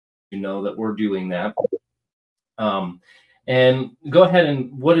you know that we're doing that. And go ahead,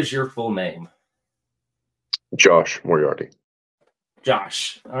 and what is your full name? Josh Moriarty.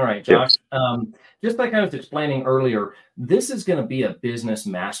 Josh. All right, Yes. Josh. Just like I was explaining earlier, this is going to be a business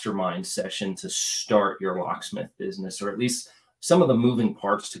mastermind session to start your locksmith business, or at least some of the moving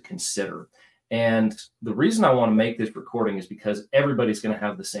parts to consider. And the reason I want to make this recording is because everybody's going to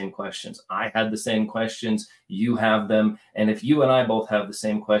have the same questions. I had the same questions, you have them. And if you and I both have the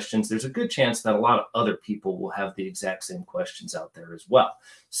same questions, there's a good chance that a lot of other people will have the exact same questions out there as well.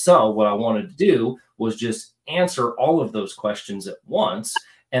 So what I wanted to do was just answer all of those questions at once.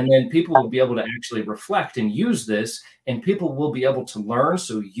 And then people will be able to actually reflect and use this, and people will be able to learn.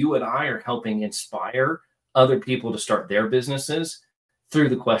 So you and I are helping inspire other people to start their businesses through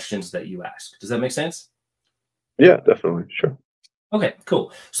the questions that you ask. Does that make sense? Yeah, definitely. Sure. Okay,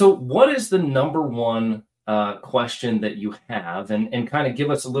 cool. So what is the number one question that you have? And kind of give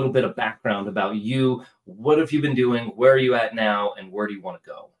us a little bit of background about you. What have you been doing? Where are you at now? And where do you want to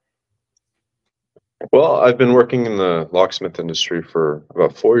go? Well, I've been working in the locksmith industry for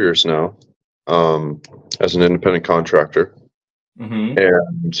about 4 years now, as an independent contractor. Mm-hmm.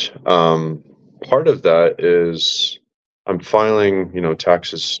 And part of that is I'm filing,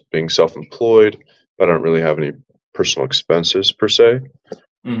 taxes being self-employed, but I don't really have any personal expenses per se.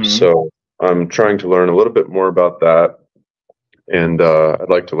 Mm-hmm. So I'm trying to learn a little bit more about that. And I'd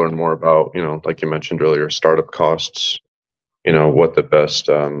like to learn more about, like you mentioned earlier, startup costs, what the best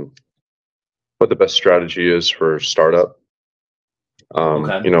strategy is for startup.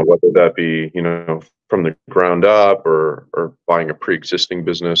 Okay. Whether that be, from the ground up or buying a pre-existing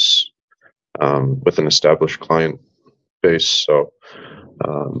business with an established client base. So,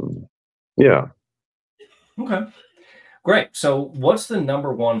 yeah. Okay. Great. So what's the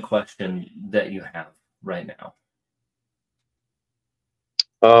number one question that you have right now?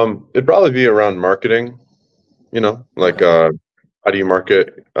 It'd probably be around marketing, like Okay. how do you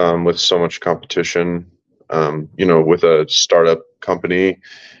market with so much competition, with a startup company.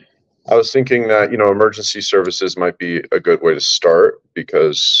 I was thinking that, emergency services might be a good way to start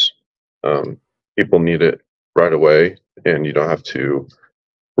because people need it right away, and you don't have to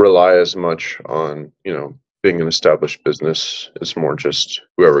rely as much on, being an established business. It's more just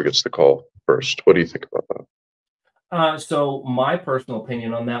whoever gets the call first. What do you think about that? So my personal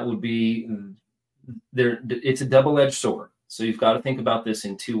opinion on that would be it's a double-edged sword. So you've got to think about this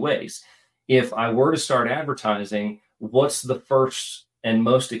in two ways. If I were to start advertising, what's the first and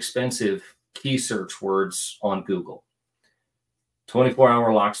most expensive key search words on Google?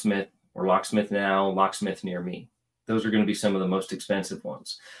 24-hour locksmith, or locksmith now, locksmith near me. Those are going to be some of the most expensive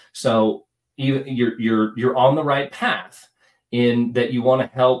ones. So you're on the right path in that you want to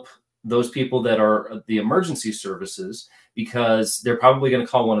help those people that are the emergency services, because they're probably going to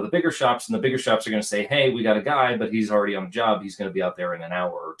call one of the bigger shops, and the bigger shops are going to say, hey, we got a guy, but he's already on a job. He's going to be out there in an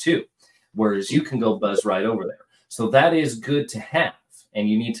hour or two. Whereas you can go buzz right over there. So that is good to have. And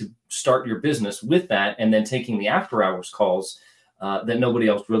you need to start your business with that. And then taking the after hours calls that nobody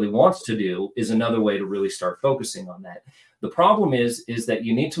else really wants to do is another way to really start focusing on that. The problem is that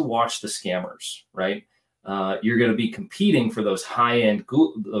you need to watch the scammers, right? You're going to be competing for those high-end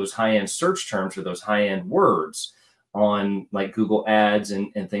search terms or those high-end words on like Google Ads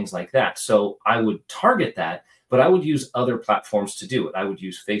and things like that. So I would target that, but I would use other platforms to do it. I would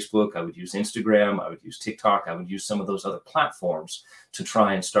use Facebook, I would use Instagram, I would use TikTok, I would use some of those other platforms to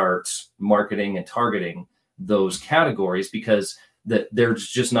try and start marketing and targeting those categories, because there's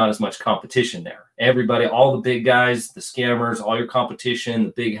just not as much competition there. Everybody, all the big guys, the scammers, all your competition,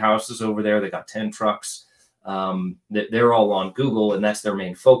 the big houses over there, they got 10 trucks. They're all on Google, and that's their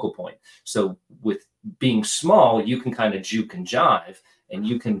main focal point. So with being small, you can kind of juke and jive, and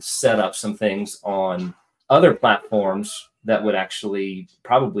you can set up some things on other platforms that would actually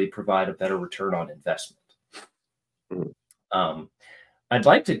probably provide a better return on investment. I'd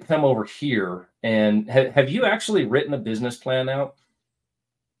like to come over here, and have you actually written a business plan out?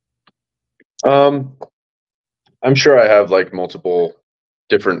 I'm sure I have like multiple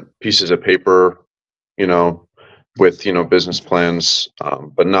different pieces of paper, with, business plans,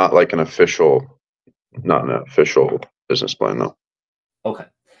 but not like not an official business plan, no. Okay.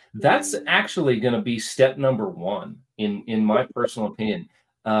 That's actually going to be step number one, in my personal opinion.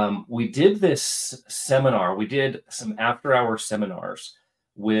 We did this seminar. We did some after-hour seminars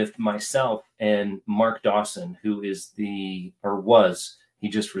with myself and Mark Dawson, who is he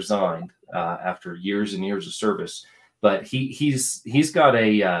just resigned after years and years of service. But he's got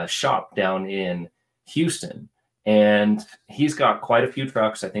a shop down in Houston, and he's got quite a few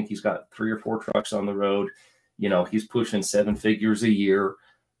trucks. I think he's got 3 or 4 trucks on the road. He's pushing 7 figures a year.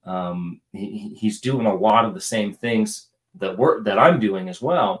 He's doing a lot of the same things that I'm doing as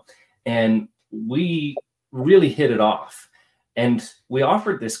well. And we really hit it off. And we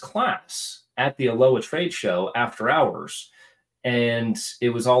offered this class at the Aloha trade show after hours. And it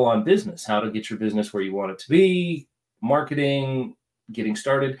was all on business, how to get your business where you want it to be, marketing, getting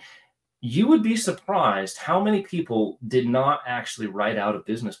started. You would be surprised how many people did not actually write out a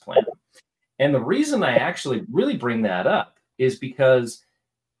business plan. And the reason I actually really bring that up is because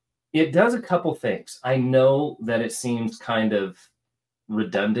it does a couple things. I know that it seems kind of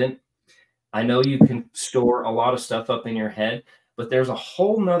redundant. I know you can store a lot of stuff up in your head, but there's a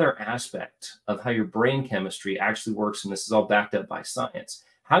whole nother aspect of how your brain chemistry actually works. And this is all backed up by science.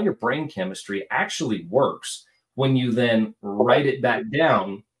 How your brain chemistry actually works when you then write it back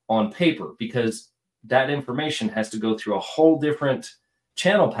down on paper, because that information has to go through a whole different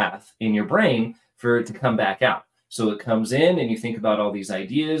channel path in your brain for it to come back out. So it comes in and you think about all these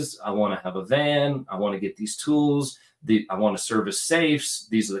ideas. I want to have a van. I want to get these tools. I want to service safes.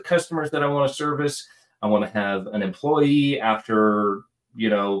 These are the customers that I want to service. I want to have an employee after,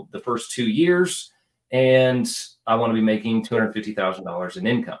 the first 2 years, and I want to be making $250,000 in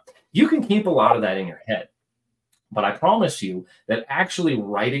income. You can keep a lot of that in your head, but I promise you that actually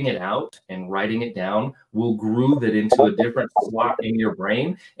writing it out and writing it down will groove it into a different slot in your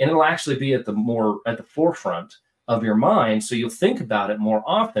brain, and it'll actually be at the forefront of your mind. So you'll think about it more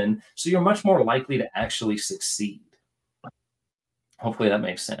often. So you're much more likely to actually succeed. Hopefully that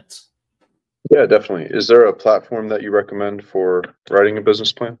makes sense. Yeah, definitely. Is there a platform that you recommend for writing a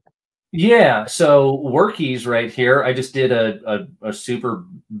business plan? Yeah, so Workies right here. I just did a super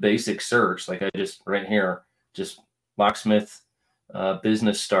basic search. Like right here, just Locksmith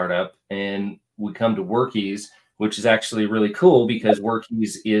business startup, and we come to Workies, which is actually really cool because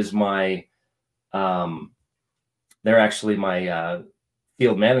Workies is my they're actually my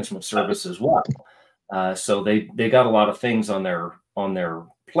field management service as well. So they got a lot of things on their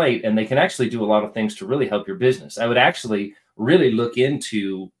plate, and they can actually do a lot of things to really help your business. I would actually really look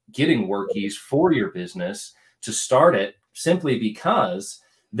into getting Workies for your business to start it, simply because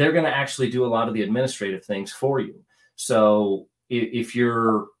they're going to actually do a lot of the administrative things for you. So if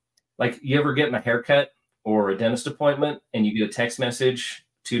you're like, you ever getting a haircut or a dentist appointment and you get a text message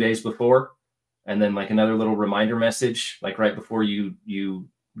 2 days before, and then like another little reminder message, like right before you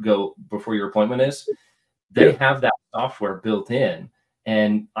go, before your appointment is, they have that software built in.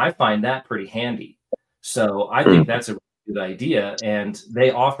 And I find that pretty handy. So I think that's a good idea. And they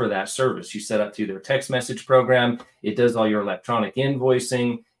offer that service. You set up through their text message program. It does all your electronic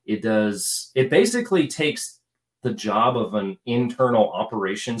invoicing. It basically takes the job of an internal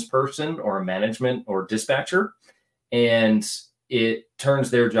operations person or a management or dispatcher, and it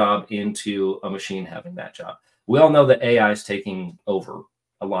turns their job into a machine having that job. We all know that AI is taking over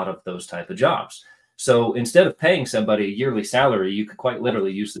a lot of those type of jobs. So instead of paying somebody a yearly salary, you could quite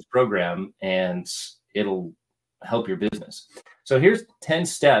literally use this program and it'll help your business. So here's 10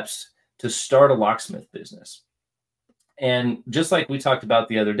 steps to start a locksmith business. And just like we talked about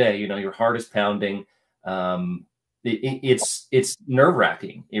the other day, your heart is pounding. It's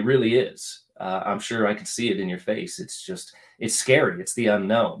nerve-wracking. It really is. I'm sure I can see it in your face. It's scary. It's the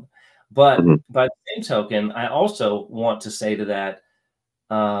unknown. But by the same token, I also want to say to that,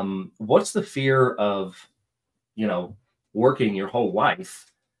 what's the fear of, working your whole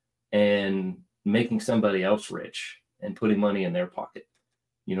life and making somebody else rich and putting money in their pocket?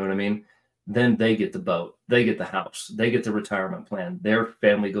 You know what I mean? Then they get the boat, they get the house, they get the retirement plan. Their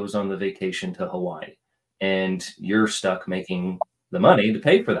family goes on the vacation to Hawaii, and you're stuck making the money to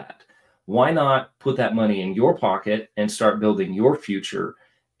pay for that. Why not put that money in your pocket and start building your future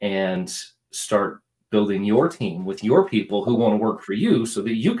and start building your team with your people who want to work for you so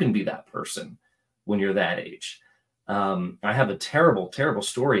that you can be that person when you're that age? I have a terrible, terrible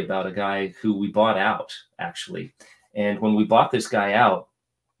story about a guy who we bought out, actually. And when we bought this guy out,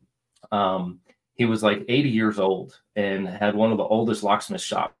 he was like 80 years old and had one of the oldest locksmith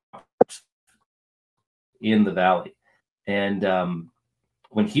shops in the valley. And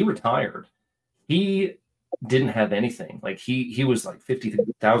when he retired, he didn't have anything. Like he was like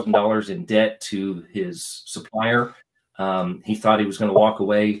 $50,000 in debt to his supplier. He thought he was going to walk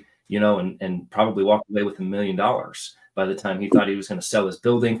away, and probably walk away with $1 million by the time he thought he was going to sell his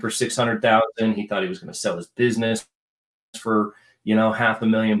building for $600,000. He thought he was going to sell his business for,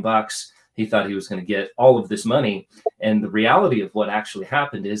 $500,000. He thought he was going to get all of this money. And the reality of what actually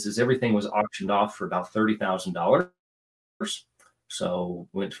happened is everything was auctioned off for about $30,000. So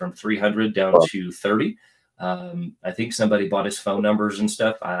went from 300 down to 30. I think somebody bought his phone numbers and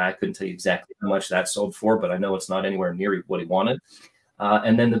stuff. I couldn't tell you exactly how much that sold for, but I know it's not anywhere near what he wanted.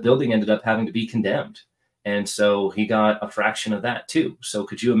 And then the building ended up having to be condemned. And so he got a fraction of that too. So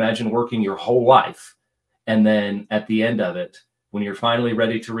could you imagine working your whole life, and then at the end of it, when you're finally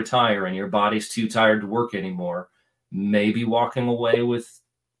ready to retire and your body's too tired to work anymore, maybe walking away with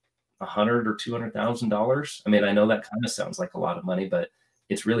 $100,000 or $200,000? I mean, I know that kind of sounds like a lot of money, but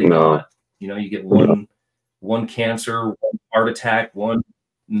it's really not. You know, you get one cancer, one heart attack, one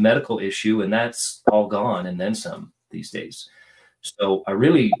medical issue, and that's all gone and then some these days. So I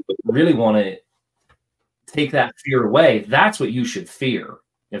really, really want to take that fear away. That's what you should fear.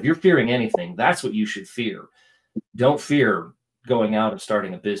 If you're fearing anything, that's what you should fear. Don't fear going out and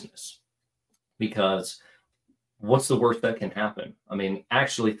starting a business, because what's the worst that can happen? I mean,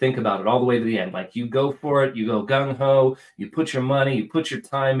 actually think about it all the way to the end. Like, you go for it, you go gung-ho, you put your money, you put your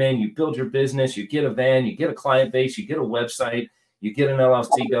time in, you build your business, you get a van, you get a client base, you get a website, you get an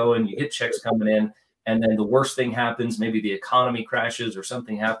LLC going, you get checks coming in, and then the worst thing happens. Maybe the economy crashes or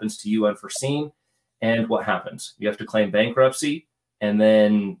something happens to you unforeseen. And what happens? You have to claim bankruptcy, and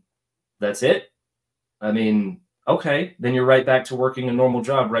then that's it. I mean, okay, then you're right back to working a normal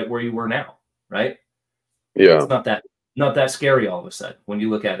job right where you were now, right? Yeah. It's not that scary all of a sudden when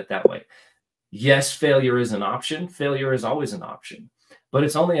you look at it that way. Yes, failure is an option. Failure is always an option, but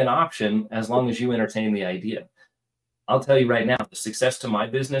it's only an option as long as you entertain the idea. I'll tell you right now, the success to my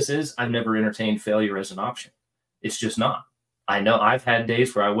business is I've never entertained failure as an option. It's just not. I know I've had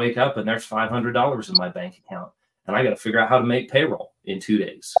days where I wake up and there's $500 in my bank account, and I got to figure out how to make payroll in 2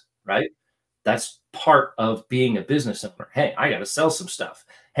 days, right? That's part of being a business owner. Hey, I got to sell some stuff.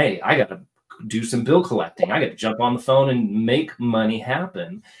 Hey, I got to do some bill collecting. I got to jump on the phone and make money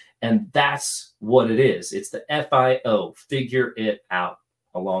happen. And that's what it is. It's the FIO, figure it out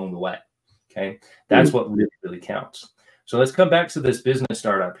along the way. Okay. That's what really, really counts. So let's come back to this business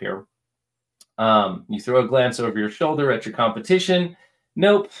startup here. You throw a glance over your shoulder at your competition.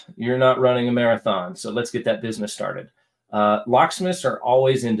 Nope, you're not running a marathon. So let's get that business started. Locksmiths are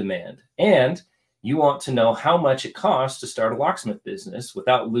always in demand, and you want to know how much it costs to start a locksmith business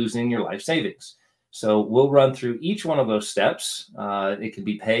without losing your life savings. So we'll run through each one of those steps. It can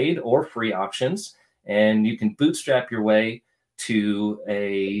be paid or free options, and you can bootstrap your way to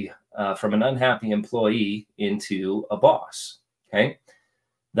from an unhappy employee into a boss. Okay.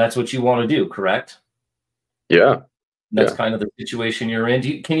 That's what you want to do, correct? Yeah. That's kind of the situation you're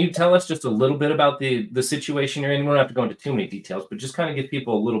in. Can you tell us just a little bit about the situation you're in? We don't have to go into too many details, but just kind of give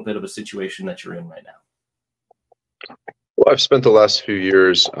people a little bit of a situation that you're in right now. Well, I've spent the last few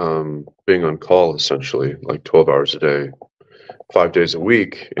years being on call, essentially, like 12 hours a day, 5 days a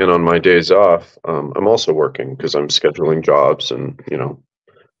week. And on my days off, I'm also working because I'm scheduling jobs and, you know,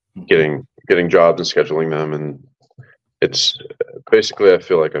 getting jobs and scheduling them. And it's basically, I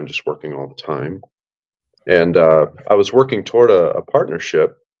feel like I'm just working all the time. And I was working toward a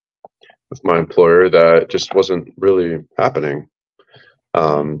partnership with my employer that just wasn't really happening.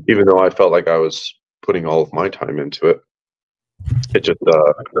 Even though I felt like I was putting all of my time into it, it just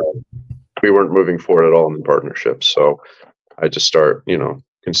we weren't moving forward at all in the partnership. So I just start, you know,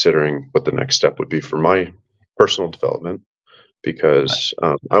 considering what the next step would be for my personal development, because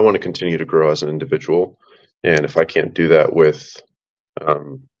I want to continue to grow as an individual. And if I can't do that with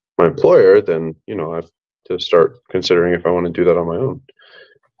my employer, then, you know, I've to start considering if I want to do that on my own.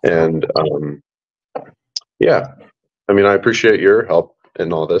 And yeah, I mean, I appreciate your help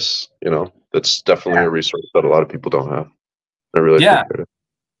in all this. You know, that's definitely a resource that a lot of people don't have. I really appreciate it.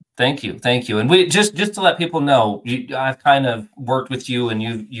 Thank you. And we just to let people know, I've kind of worked with you, and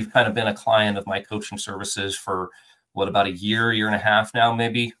you've kind of been a client of my coaching services for what, about a year and a half now,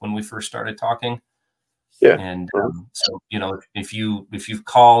 maybe, when we first started talking. Yeah. And so, you know, if you've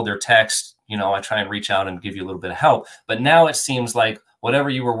called or text, you know, I try and reach out and give you a little bit of help. But now it seems like whatever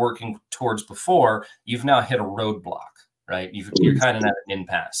you were working towards before, you've now hit a roadblock, right? You're kind of at an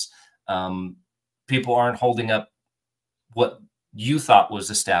impasse. People aren't holding up what you thought was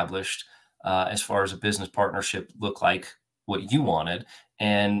established as far as a business partnership look like what you wanted.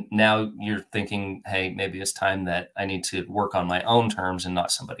 And now you're thinking, hey, maybe it's time that I need to work on my own terms and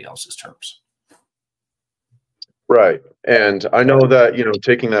not somebody else's terms. Right. And I know that, you know,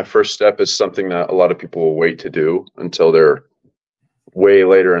 taking that first step is something that a lot of people will wait to do until they're way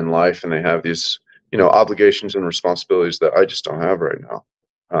later in life and they have these, you know, obligations and responsibilities that I just don't have right now.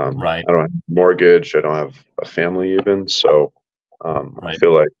 Right. I don't have a mortgage. I don't have a family even. So I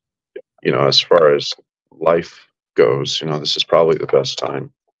feel like, you know, as far as life goes, you know, this is probably the best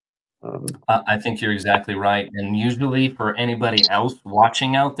time. I think you're exactly right. And usually for anybody else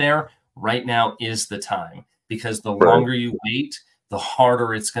watching out there, right now is the time, because the longer you wait, the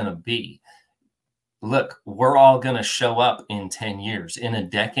harder it's going to be. look, we're all going to show up in 10 years. In a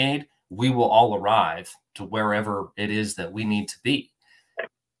decade, we will all arrive to wherever it is that we need to be.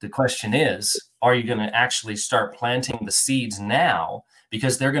 The question is, are you going to actually start planting the seeds now?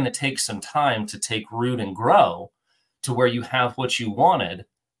 Because they're going to take some time to take root and grow to where you have what you wanted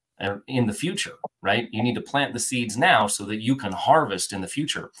in the future, right? You need to plant the seeds now so that you can harvest in the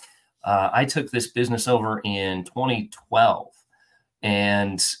future. I took this business over in 2012,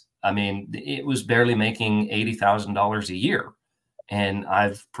 and I mean, it was barely making $80,000 a year. And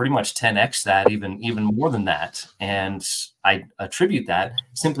I've pretty much 10x that, even more than that. And I attribute that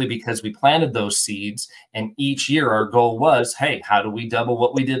simply because we planted those seeds, and each year our goal was, hey, how do we double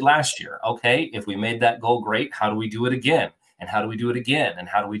what we did last year? Okay, if we made that goal, great. How do we do it again? And how do we do it again? And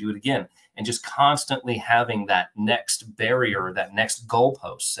how do we do it again? And just constantly having that next barrier, that next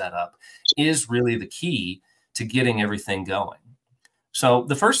goalpost set up is really the key to getting everything going. So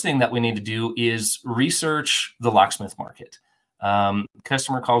the first thing that we need to do is research the locksmith market.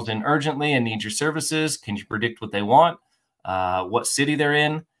 Customer calls in urgently and needs your services. Can you predict what they want? What city they're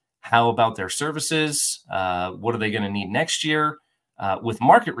in? How about their services? What are they going to need next year? With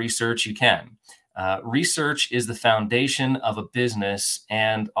market research, you can. Research is the foundation of a business,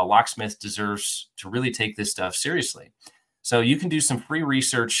 and a locksmith deserves to really take this stuff seriously. So you can do some free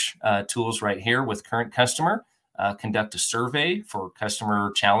research tools right here with Current Customer. Conduct a survey for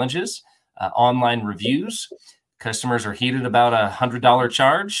customer challenges, online reviews. Customers are heated about a $100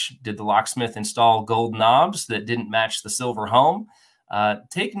 charge. Did the locksmith install gold knobs that didn't match the silver home?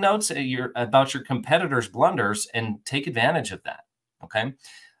 Take notes about your competitors' blunders and take advantage of that, okay?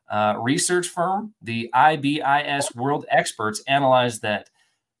 Research firm, the IBIS World Experts, analyzed that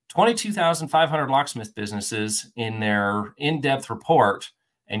 22,500 locksmith businesses in their in-depth report,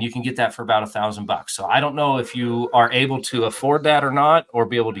 and you can get that for about $1,000. So I don't know if you are able to afford that or not, or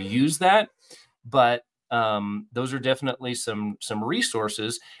be able to use that, but those are definitely some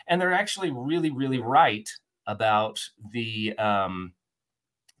resources, and they're actually really right about the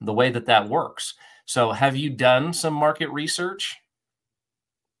way that works. So have you done some market research?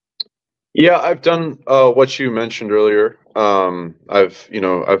 Yeah, I've done what you mentioned earlier.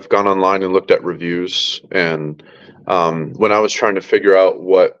 I've gone online and looked at reviews, and when I was trying to figure out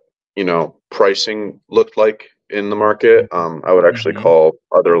what pricing looked like in the market, I would actually call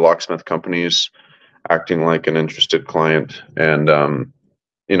other locksmith companies, acting like an interested client, and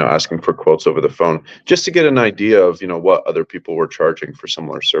asking for quotes over the phone just to get an idea of what other people were charging for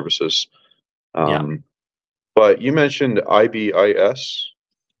similar services. But you mentioned IBIS.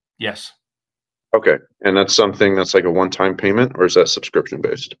 Yes. Okay, and that's something that's like a one-time payment, or is that subscription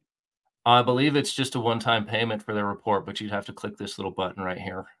based? I believe it's just a one-time payment for their report, but you'd have to click this little button right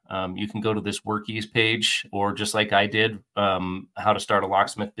here. You can go to this Workies page, or just like I did, how to start a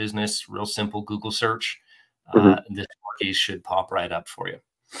locksmith business, real simple Google search. This Workies should pop right up for you.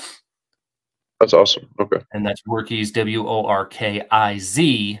 That's awesome. Okay. And that's Workies,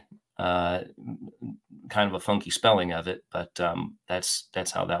 WORKIZ, kind of a funky spelling of it, but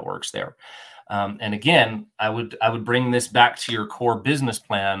that's how that works there. And again, I would bring this back to your core business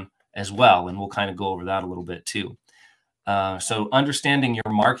plan as well, and we'll kind of go over that a little bit too. So understanding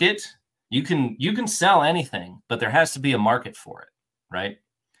your market, you can sell anything, but there has to be a market for it, right?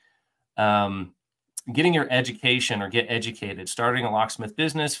 Getting your education or get educated, starting a locksmith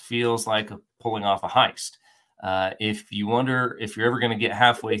business feels like pulling off a heist. If you wonder if you're ever going to get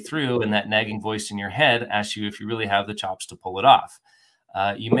halfway through and that nagging voice in your head asks you if you really have the chops to pull it off.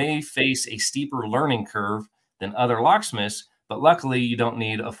 You may face a steeper learning curve than other locksmiths, but luckily you don't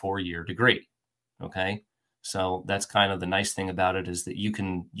need a 4-year degree. Okay. So that's kind of the nice thing about it, is that you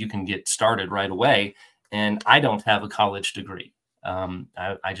can get started right away. And I don't have a college degree.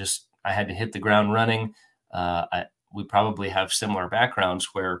 I had to hit the ground running. We probably have similar backgrounds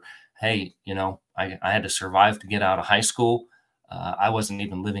where, hey, I had to survive to get out of high school. I wasn't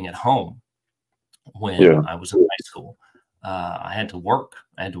even living at home when I was in high school. I had to work.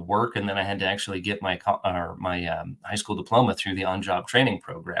 And then I had to actually get my high school diploma through the on-job training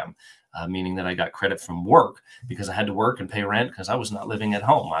program, meaning that I got credit from work because I had to work and pay rent because I was not living at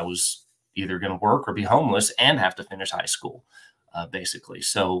home. I was either going to work or be homeless and have to finish high school, basically.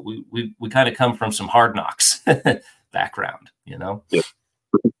 So we kind of come from some hard knocks background, Yeah.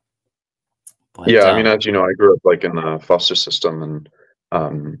 But, yeah, I mean, as you know, I grew up like in the foster system, and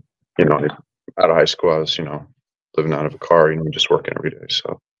out of high school, I was living out of a car, just working every day.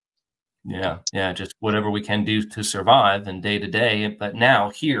 So yeah, just whatever we can do to survive and day to day. But now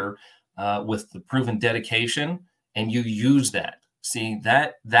here, with the proven dedication, and you use that. See,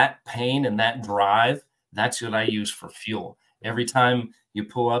 that pain and that drive, that's what I use for fuel. Every time you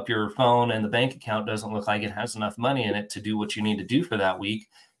pull up your phone and the bank account doesn't look like it has enough money in it to do what you need to do for that week,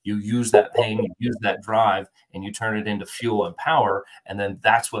 you use that pain, you use that drive, and you turn it into fuel and power. And then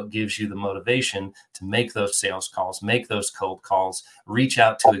that's what gives you the motivation to make those sales calls, make those cold calls, reach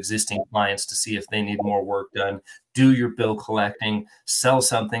out to existing clients to see if they need more work done, do your bill collecting, sell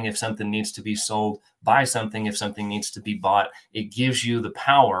something if something needs to be sold, buy something if something needs to be bought. It gives you the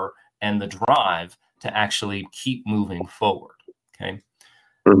power and the drive to actually keep moving forward. Okay.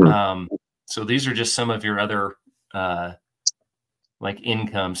 So these are just some of your other like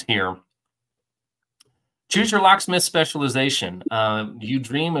incomes here. Choose your locksmith specialization. You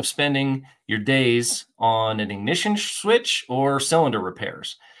dream of spending your days on an ignition switch or cylinder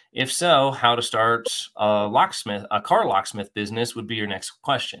repairs? If so, how to start a car locksmith business would be your next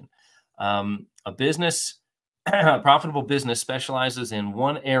question. A profitable business specializes in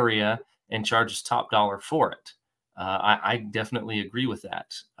one area and charges top dollar for it. I definitely agree with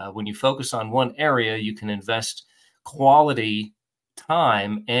that. When you focus on one area, you can invest quality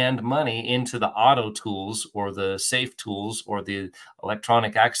time and money into the auto tools or the safe tools or the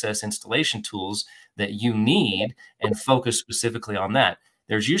electronic access installation tools that you need and focus specifically on that.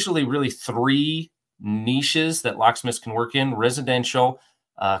 There's usually really 3 niches that locksmiths can work in: residential,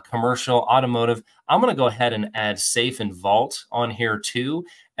 commercial, automotive. I'm going to go ahead and add safe and vault on here too.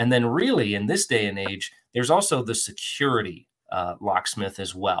 And then really in this day and age, there's also the security locksmith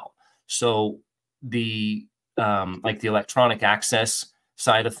as well. So the like the electronic access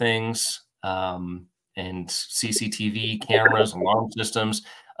side of things, and CCTV cameras, alarm systems.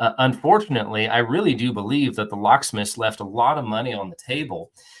 Unfortunately, I really do believe that the locksmiths left a lot of money on the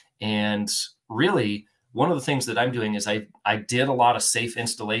table. And really, one of the things that I'm doing is I did a lot of safe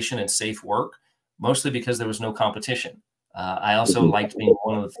installation and safe work, mostly because there was no competition. I also liked being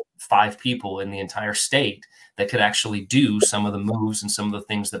one of the 5 people in the entire state that could actually do some of the moves and some of the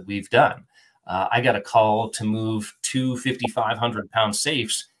things that we've done. I got a call to move 2 5,500-pound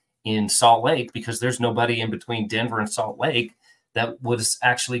safes in Salt Lake because there's nobody in between Denver and Salt Lake that was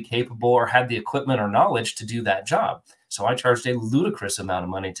actually capable or had the equipment or knowledge to do that job. So I charged a ludicrous amount of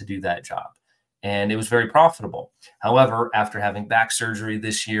money to do that job, and it was very profitable. However, after having back surgery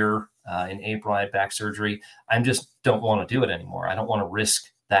this year, in April, I had back surgery, I just don't want to do it anymore. I don't want to risk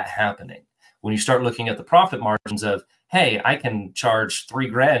that happening. When you start looking at the profit margins of, hey, I can charge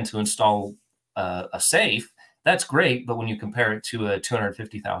 $3,000 to install a safe, that's great. But when you compare it to a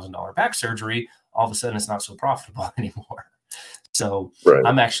 $250,000 back surgery, all of a sudden it's not so profitable anymore. So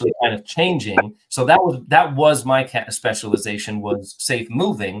I'm actually kind of changing. So that was my specialization, was safe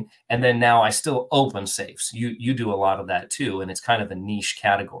moving. And then now I still open safes. You do a lot of that too. And it's kind of a niche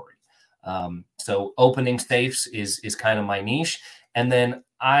category. So opening safes is kind of my niche. And then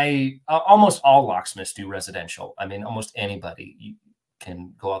almost all locksmiths do residential. I mean, almost anybody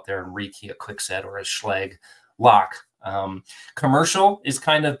can go out there and rekey a Kwikset or a Schlage lock. Commercial is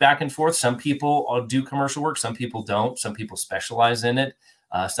kind of back and forth. Some people do commercial work. Some people don't. Some people specialize in it.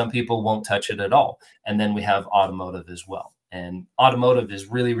 Some people won't touch it at all. And then we have automotive as well. And automotive is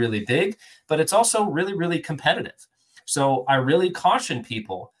really, really big, but it's also really, really competitive. So I really caution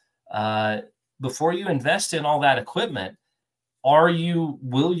people, before you invest in all that equipment,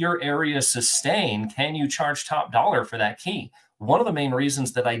 will your area sustain? Can you charge top dollar for that key? One of the main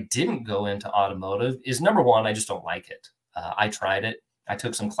reasons that I didn't go into automotive is, number one, I just don't like it. I tried it. I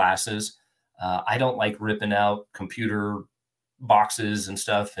took some classes. I don't like ripping out computer boxes and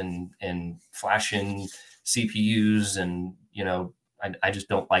stuff and flashing CPUs. And, I just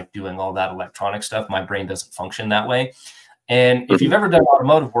don't like doing all that electronic stuff. My brain doesn't function that way. And if you've ever done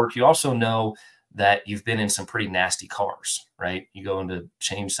automotive work, you also know that you've been in some pretty nasty cars, right? You go in to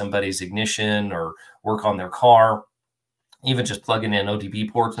change somebody's ignition or work on their car, even just plugging in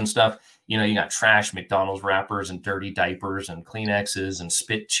ODB ports and stuff. You got trash McDonald's wrappers and dirty diapers and Kleenexes and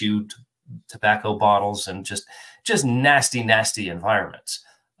spit chewed tobacco bottles and just nasty, nasty environments.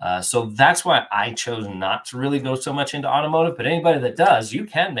 So that's why I chose not to really go so much into automotive. But anybody that does, you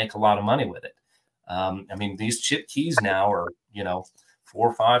can make a lot of money with it. I mean, these chip keys now are, $400,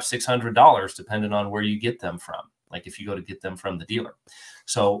 $500, $600, depending on where you get them from. Like if you go to get them from the dealer.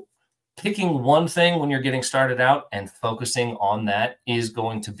 So picking one thing when you're getting started out and focusing on that is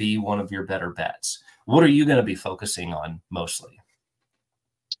going to be one of your better bets. What are you going to be focusing on mostly?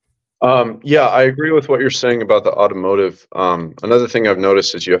 Yeah, I agree with what you're saying about the automotive. Another thing I've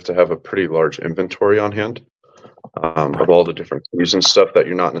noticed is you have to have a pretty large inventory on hand. Of all the different keys and stuff that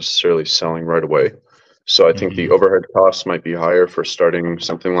you're not necessarily selling right away. So I think the overhead costs might be higher for starting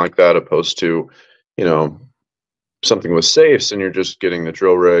something like that, opposed to, something with safes and you're just getting the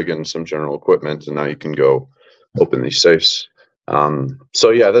drill rig and some general equipment, and now you can go open these safes. So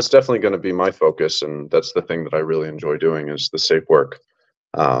yeah, that's definitely going to be my focus, and that's the thing that I really enjoy doing is the safe work.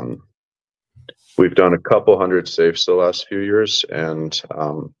 Um, we've done a couple hundred safes the last few years, and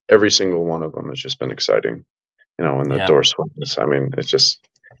every single one of them has just been exciting. You know, when the Yeah. door swings, I mean, it's just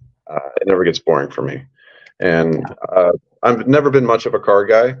it never gets boring for me. And I've never been much of a car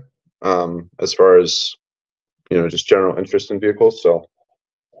guy, as far as just general interest in vehicles. So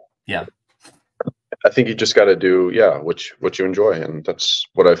Yeah. I think you just got to do, yeah, what you enjoy, and that's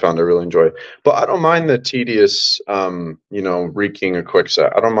what I found I really enjoy. But I don't mind the tedious, rekeying a quick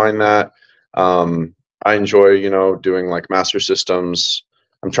set. I don't mind that. I enjoy, doing like master systems.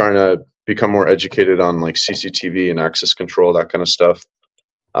 I'm trying to become more educated on like CCTV and access control, that kind of stuff.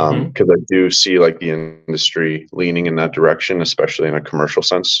 Because I do see like the industry leaning in that direction, especially in a commercial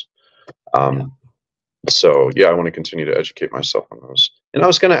sense. So yeah, I want to continue to educate myself on those. And I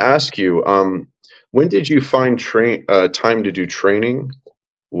was going to ask you, when did you find time to do training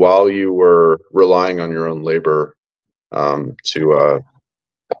while you were relying on your own labor to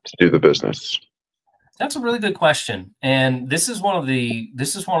do the business? That's a really good question. And this is one of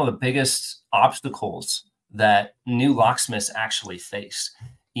the biggest obstacles that new locksmiths actually face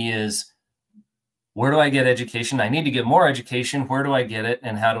is, where do I get education? I need to get more education. Where do I get it?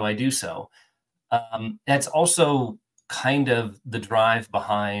 And how do I do so? That's also kind of the drive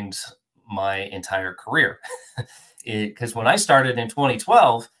behind my entire career. Because when I started in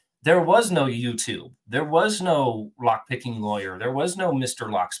 2012, there was no YouTube. There was no lockpicking lawyer. There was no Mr.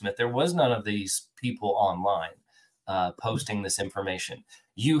 Locksmith. There was none of these people online posting this information.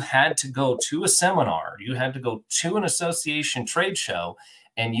 You had to go to a seminar. You had to go to an association trade show,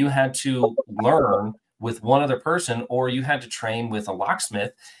 and you had to learn with one other person, or you had to train with a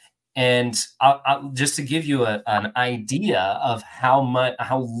locksmith. And just to give you an idea of how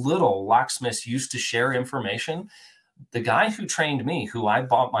little locksmiths used to share information, the guy who trained me, who I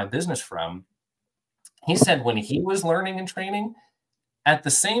bought my business from, he said when he was learning and training at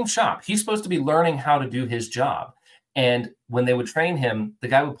the same shop, he's supposed to be learning how to do his job. And when they would train him, the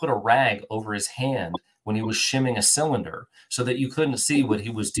guy would put a rag over his hand when he was shimming a cylinder so that you couldn't see what he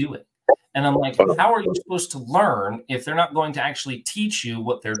was doing. And I'm like, how are you supposed to learn if they're not going to actually teach you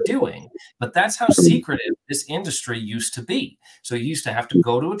what they're doing? But that's how secretive this industry used to be. So you used to have to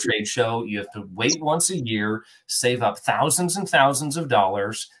go to a trade show. You have to wait once a year, save up thousands and thousands of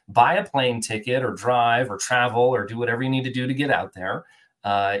dollars, buy a plane ticket or drive or travel or do whatever you need to do to get out there.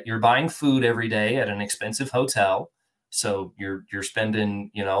 You're buying food every day at an expensive hotel. So you're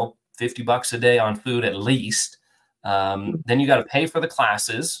spending, $50 a day on food at least. Then you got to pay for the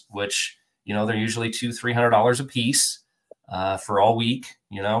classes, which, they're usually $200-300 a piece for all week,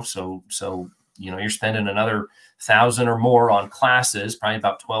 so you're spending another $1,000 or more on classes, probably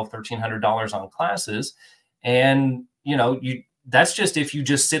about $1,200-1,300 on classes. And, that's just if you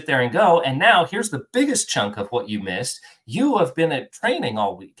just sit there and go. And now here's the biggest chunk of what you missed. You have been at training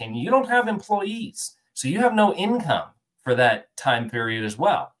all week and you don't have employees. So you have no income for that time period as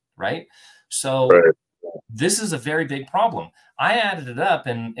well. Right. So this is a very big problem. I added it up,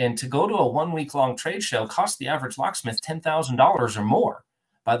 and to go to a 1 week long trade show cost the average locksmith $10,000 or more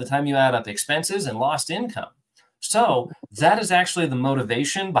by the time you add up expenses and lost income. So that is actually the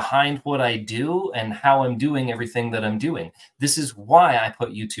motivation behind what I do and how I'm doing everything that I'm doing. This is why I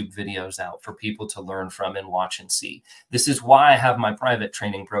put YouTube videos out for people to learn from and watch and see. This is why I have my private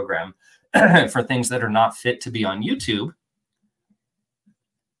training program for things that are not fit to be on YouTube.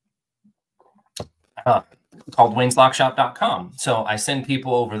 Called wayneslockshop.com. So I send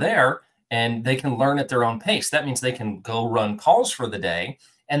people over there and they can learn at their own pace. That means they can go run calls for the day,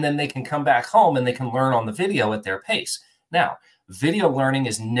 and then they can come back home and they can learn on the video at their pace. Now, video learning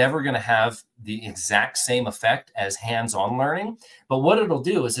is never going to have the exact same effect as hands-on learning, but what it'll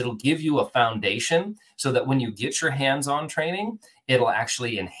do is it'll give you a foundation so that when you get your hands-on training, it'll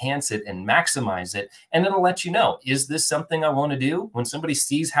actually enhance it and maximize it. And it'll let you know, is this something I want to do? When somebody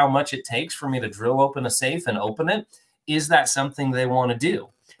sees how much it takes for me to drill open a safe and open it, is that something they want to do?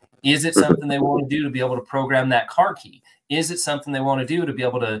 Is it something they want to do to be able to program that car key? Is it something they want to do to be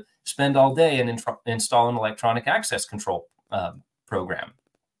able to spend all day and install an electronic access control program?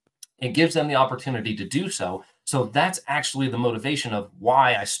 It gives them the opportunity to do so. So that's actually the motivation of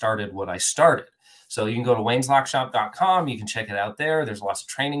why I started what I started. So you can go to wayneslockshop.com. You can check it out there. There's lots of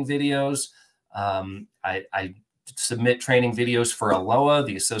training videos. I submit training videos for Aloha,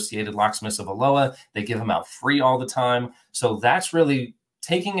 the Associated Locksmiths of Aloha. They give them out free all the time. So that's really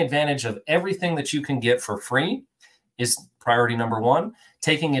taking advantage of everything that you can get for free is priority number one.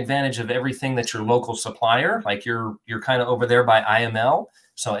 Taking advantage of everything that your local supplier, like you're kind of over there by IML.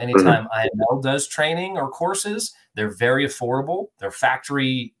 So anytime IML does training or courses, They're very affordable. They're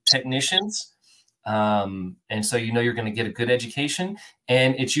factory technicians. And so you know you're going to get a good education,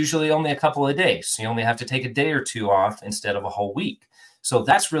 and it's usually only a couple of days. So you only have to take a day or two off instead of a whole week. So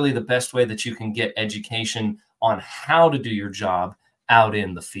that's really the best way that you can get education on how to do your job out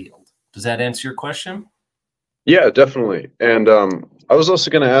in the field. Does that answer your question? Yeah, definitely. And I was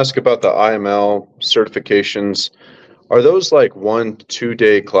also going to ask about the IML certifications. Are those like 1-2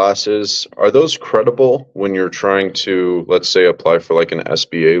 day classes? Are those credible when you're trying to, let's say, apply for like an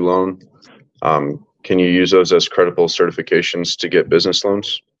SBA loan? Can you use those as credible certifications to get business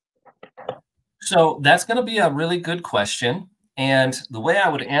loans? So that's going to be a really good question. And the way I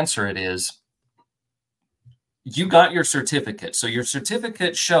would answer it is, you got your certificate. So your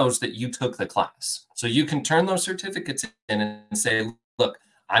certificate shows that you took the class. So you can turn those certificates in and say, look,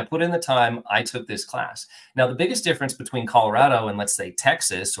 I put in the time, I took this class. Now, the biggest difference between Colorado and, let's say,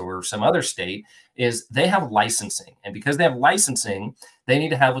 Texas or some other state is they have licensing. And because they have licensing, they need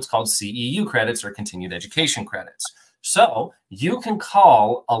to have what's called CEU credits, or continued education credits. So you can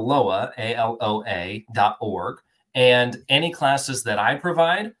call ALOA, ALOA.org, and any classes that I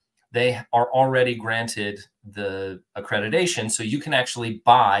provide, they are already granted the accreditation. So you can actually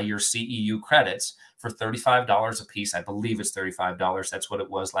buy your CEU credits for $35 a piece. I believe it's $35. That's what it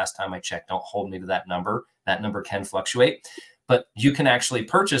was last time I checked. Don't hold me to that number. That number can fluctuate, but you can actually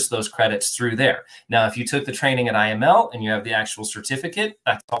purchase those credits through there. Now, if you took the training at IML and you have the actual certificate,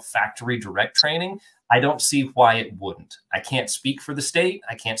 that's called factory direct training. I don't see why it wouldn't. I can't speak for the state.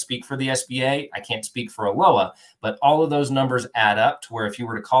 I can't speak for the SBA. I can't speak for ALOA, but all of those numbers add up to where if you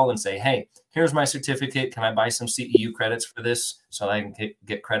were to call and say, hey, here's my certificate, can I buy some CEU credits for this so that I can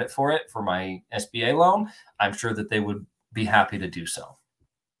get credit for it for my SBA loan? I'm sure that they would be happy to do so.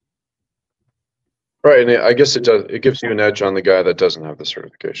 Right, and I guess it does. It gives you an edge on the guy that doesn't have the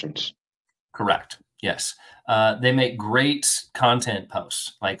certifications. Correct. Yes. They make great content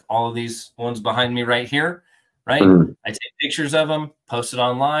posts, like all of these ones behind me right here, right? I take pictures of them, post it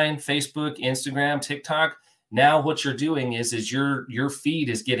online, Facebook, Instagram, TikTok. Now what you're doing is your feed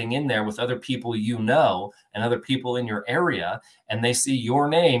is getting in there with other people you know and other people in your area, and they see your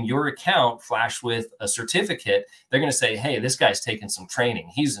name, your account flash with a certificate. They're going to say, hey, this guy's taking some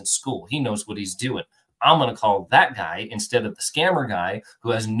training. He's in school. He knows what he's doing. I'm going to call that guy instead of the scammer guy who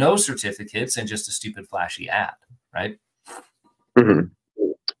has no certificates and just a stupid flashy ad, right? Mm-hmm.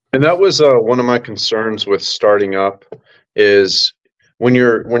 And that was one of my concerns with starting up is when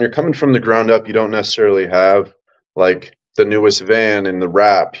you're coming from the ground up, you don't necessarily have like the newest van and the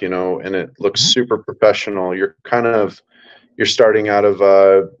wrap, and it looks super professional. You're starting out of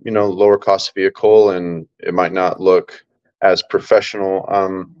lower cost vehicle, and it might not look as professional.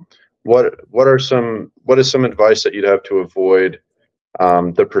 What is some advice that you'd have to avoid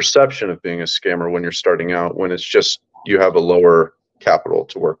the perception of being a scammer when you're starting out, when it's just you have a lower capital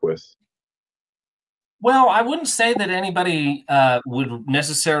to work with? Well, I wouldn't say that anybody would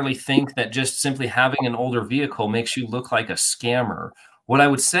necessarily think that just simply having an older vehicle makes you look like a scammer. What I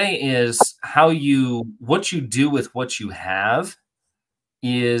would say is what you do with what you have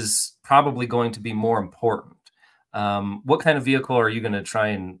is probably going to be more important. What kind of vehicle are you going to try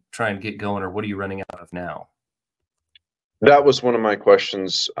and get going, or what are you running out of now? That was one of my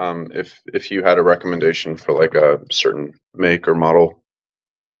questions. If you had a recommendation for like a certain make or model.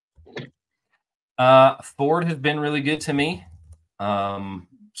 Ford has been really good to me.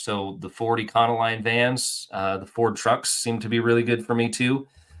 So the Ford Econoline vans, the Ford trucks seem to be really good for me too.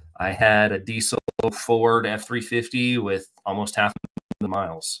 I had a diesel Ford F-350 with almost half the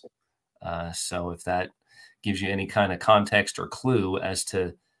miles. So if that gives you any kind of context or clue as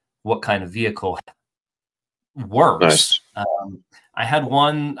to what kind of vehicle works. Nice. I had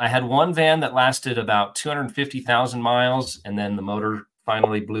one van that lasted about 250,000 miles, and then the motor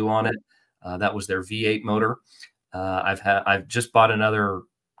finally blew on it. That was their V8 motor. I've just bought another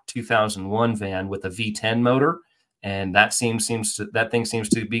 2001 van with a V10 motor, and that thing seems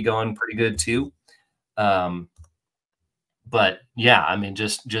to be going pretty good too. But yeah, I mean,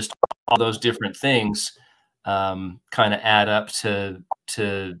 just all those different things kind of add up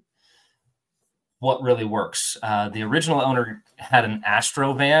to what really works. The original owner had an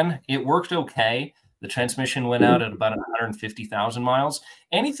Astro van. It worked okay. The transmission went out at about 150,000 miles.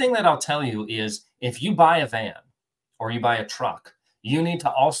 Anything that I'll tell you is if you buy a van or you buy a truck, you need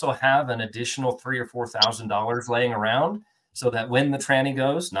to also have an additional $3,000 or $4,000 laying around so that when the tranny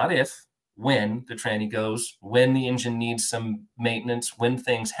goes, not if, when the tranny goes, when the engine needs some maintenance, when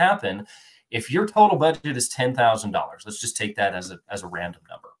things happen, if your total budget is $10,000, let's just take that as a random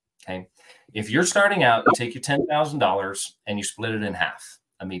number, okay? If you're starting out, you take your $10,000 and you split it in half.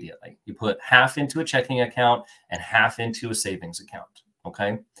 immediately. You put half into a checking account and half into a savings account,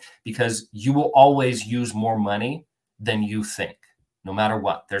 okay? Because you will always use more money than you think, no matter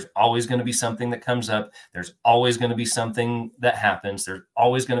what. There's always going to be something that comes up. There's always going to be something that happens. There's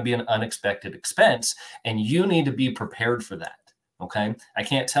always going to be an unexpected expense, and you need to be prepared for that. Okay. I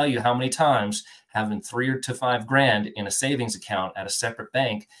can't tell you how many times having $3 to $5 grand in a savings account at a separate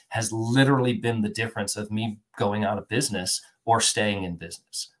bank has literally been the difference of me going out of business or staying in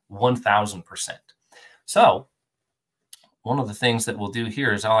business. 1000%. So one of the things that we'll do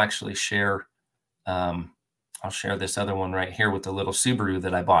here is I'll actually share, I'll share this other one right here with the little Subaru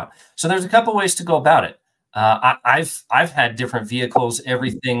that I bought. So there's a couple ways to go about it. I've had different vehicles,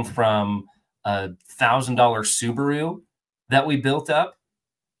 everything from $1,000 Subaru that we built up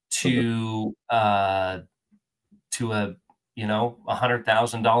to a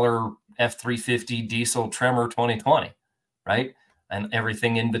 $100,000 F-350 diesel Tremor 2020, right? And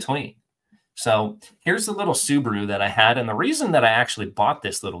everything in between. So here's the little Subaru that I had, and the reason that I actually bought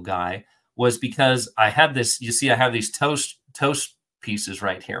this little guy was because I had this. You see, I have these toast pieces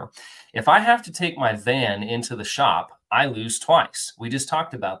right here. If I have to take my van into the shop, I lose twice. We just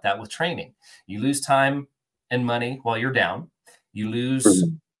talked about that with training. You lose time and money while you're down. You lose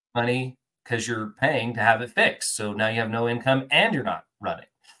money because you're paying to have it fixed. So now you have no income and you're not running.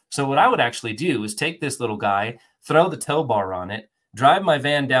 So what I would actually do is take this little guy, throw the tow bar on it, drive my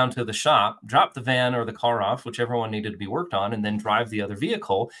van down to the shop, drop the van or the car off, whichever one needed to be worked on, and then drive the other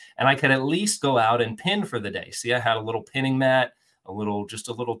vehicle. And I could at least go out and pin for the day. See, I had a little pinning mat, just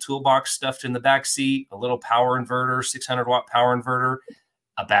a little toolbox stuffed in the back seat, a little power inverter, 600-watt power inverter,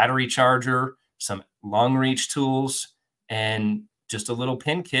 a battery charger, some long reach tools, and just a little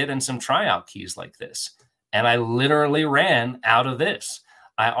pin kit and some tryout keys like this. And I literally ran out of this.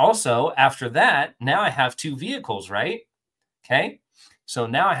 I also, after that, now I have 2 vehicles, right? Okay. So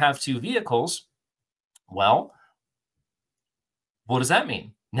now I have 2 vehicles. Well, what does that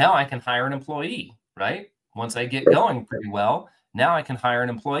mean? Now I can hire an employee, right? Once I get going pretty well, now I can hire an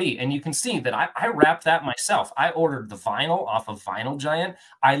employee. And you can see that I wrapped that myself. I ordered the vinyl off of Vinyl Giant.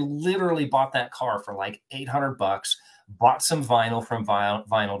 I literally bought that car for like $800, bought some vinyl from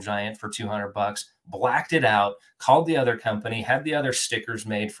Vinyl Giant for $200, blacked it out, called the other company, had the other stickers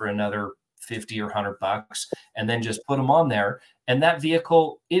made for another $50 or $100, and then just put them on there. And that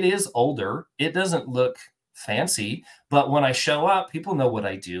vehicle, it is older. It doesn't look fancy, but when I show up, people know what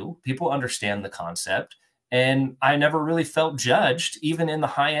I do. People understand the concept. And I never really felt judged, even in the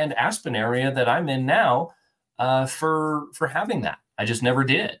high-end Aspen area that I'm in now, for having that. I just never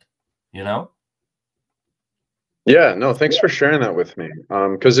did, you know? Yeah, no, thanks for sharing that with me.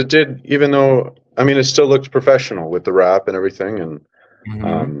 Because it did, even though, I mean, it still looked professional with the wrap and everything, and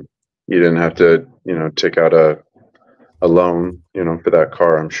you didn't have to, take out a loan, for that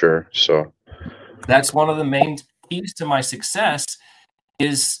car, I'm sure. So that's one of the main keys to my success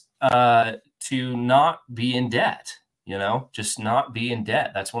is to not be in debt, just not be in debt.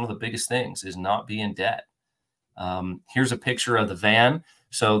 That's one of the biggest things, is not be in debt. Here's a picture of the van.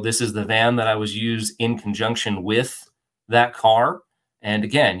 So this is the van that I was used in conjunction with that car. And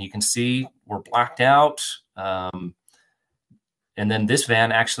again, you can see we're blacked out. And then this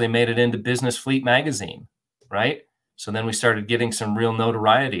van actually made it into Business Fleet magazine, right? So then we started getting some real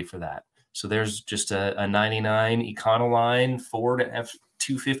notoriety for that. So there's just a 99 Econoline Ford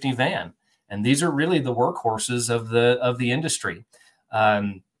F-250 van. And these are really the workhorses of the industry.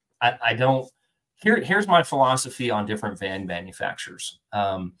 Here's my philosophy on different van manufacturers.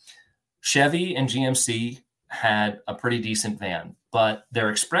 Chevy and GMC had a pretty decent van, but their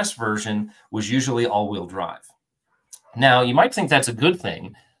express version was usually all-wheel drive. Now, you might think that's a good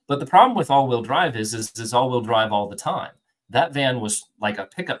thing, but the problem with all-wheel drive is all-wheel drive all the time. That van was like a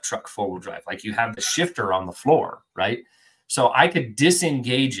pickup truck four-wheel drive, like you have the shifter on the floor, right? So I could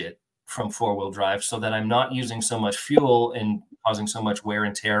disengage it from four-wheel drive so that I'm not using so much fuel and causing so much wear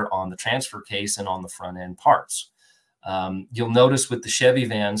and tear on the transfer case and on the front end parts. You'll notice with the Chevy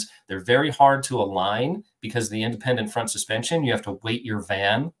vans, they're very hard to align because the independent front suspension, you have to weight your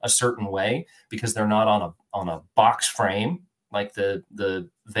van a certain way because they're not on a box frame like the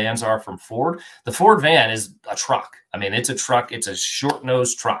vans are from Ford. The Ford van is a truck. I mean, it's a truck. It's a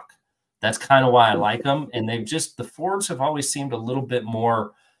short-nosed truck. That's kind of why I like them. And the Fords have always seemed a little bit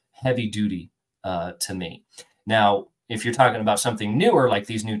more heavy duty to me. Now, if you're talking about something newer, like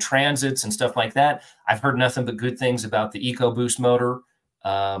these new Transits and stuff like that, I've heard nothing but good things about the EcoBoost motor.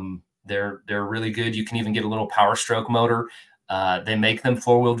 They're really good. You can even get a little Power Stroke motor. They make them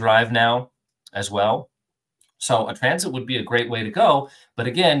four-wheel drive now as well. So a transit would be a great way to go. But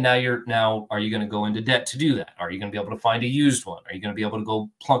again, now are you going to go into debt to do that? Are you going to be able to find a used one? Are you going to be able to go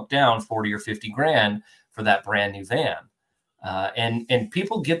plunk down 40 or 50 grand for that brand new van? And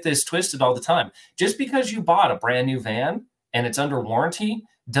people get this twisted all the time. Just because you bought a brand new van and it's under warranty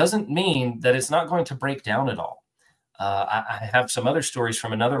doesn't mean that it's not going to break down at all. I have some other stories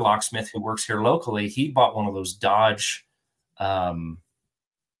from another locksmith who works here locally. He bought one of those Dodge,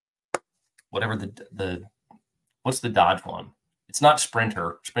 whatever what's the Dodge one? It's not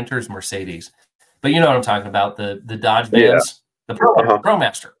Sprinter. Sprinter is Mercedes, but you know what I'm talking about. The Dodge vans, the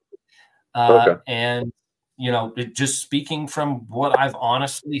ProMaster. And you know, just speaking from what I've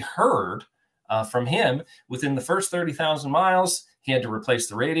honestly heard from him, within the first 30,000 miles, he had to replace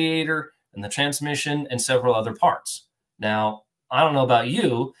the radiator and the transmission and several other parts. Now, I don't know about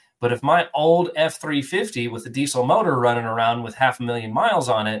you, but if my old F-350 with a diesel motor running around with 500,000 miles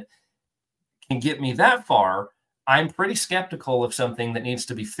on it can get me that far, I'm pretty skeptical of something that needs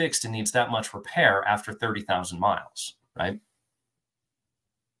to be fixed and needs that much repair after 30,000 miles, right?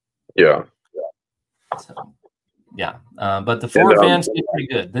 Yeah. So, yeah, but the Ford vans did pretty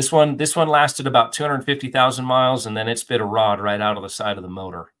good. This one lasted about 250,000 miles, and then it spit a rod right out of the side of the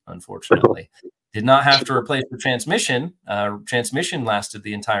motor, unfortunately. Did not have to replace the transmission. Transmission lasted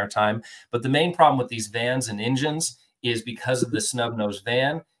the entire time. But the main problem with these vans and engines is because of the snub-nosed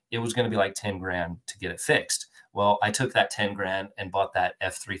van, it was going to be like 10 grand to get it fixed. Well, I took that 10 grand and bought that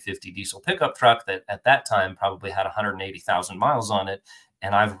F-350 diesel pickup truck that at that time probably had 180,000 miles on it.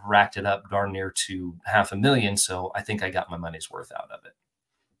 And I've racked it up darn near to 500,000. So I think I got my money's worth out of it.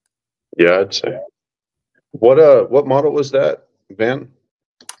 Yeah, I'd say. What model was that van?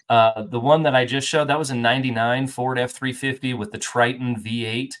 The one that I just showed, that was a 99 Ford F-350 with the Triton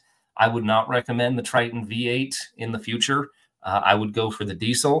V8. I would not recommend the Triton V8 in the future. I would go for the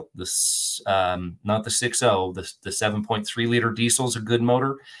diesel, not the 6.0, the 7.3 liter diesel is a good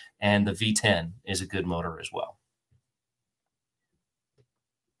motor, and the V10 is a good motor as well.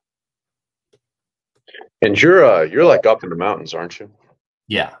 And you're like up in the mountains, aren't you?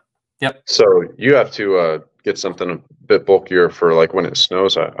 Yeah. Yep. So you have to get something a bit bulkier for like when it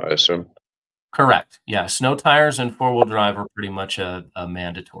snows, I assume. Correct. Yeah. Snow tires and four-wheel drive are pretty much a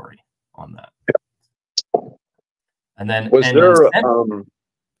mandatory on that. And then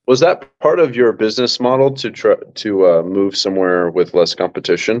was that part of your business model to try to move somewhere with less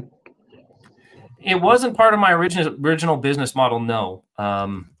competition? It wasn't part of my original business model. No.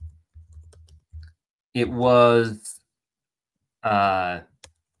 It was out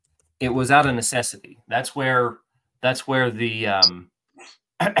of necessity. That's where the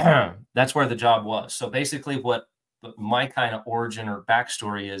that's where the job was. So basically what my kind of origin or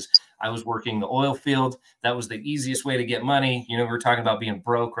backstory is, I was working the oil field. That was the easiest way to get money. You know, we were talking about being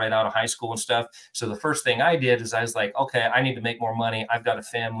broke right out of high school and stuff. So the first thing I did is I was like, okay, I need to make more money. I've got a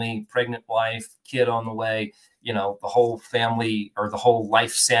family, pregnant wife, kid on the way, you know, the whole family or the whole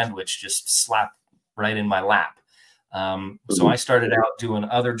life sandwich just slapped right in my lap. So I started out doing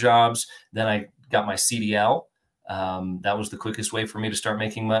other jobs. Then I got my CDL. That was the quickest way for me to start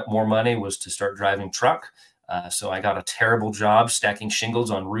making more money, was to start driving truck. So I got a terrible job stacking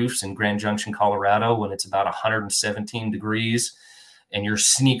shingles on roofs in Grand Junction, Colorado, when it's about 117 degrees and your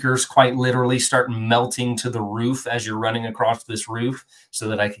sneakers quite literally start melting to the roof as you're running across this roof so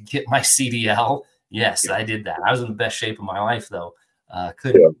that I could get my CDL. Yes, I did that. I was in the best shape of my life, though.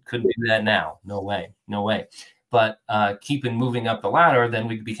 Couldn't do that now. No way. No way. But keeping moving up the ladder, then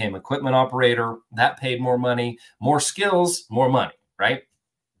we became equipment operator. That paid more money, more skills, more money, right?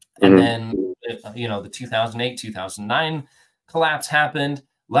 And then, you know, the 2008, 2009 collapse happened.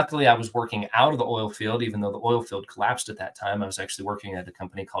 Luckily, I was working out of the oil field, even though the oil field collapsed at that time. I was actually working at a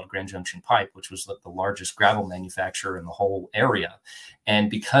company called Grand Junction Pipe, which was the largest gravel manufacturer in the whole area. And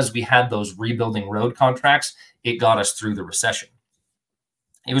because we had those rebuilding road contracts, it got us through the recession.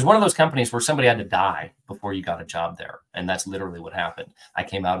 It was one of those companies where somebody had to die before you got a job there. And that's literally what happened. I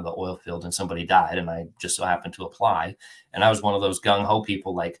came out of the oil field and somebody died, and I just so happened to apply. And I was one of those gung-ho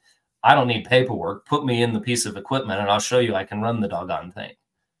people like, I don't need paperwork. Put me in the piece of equipment and I'll show you I can run the doggone thing.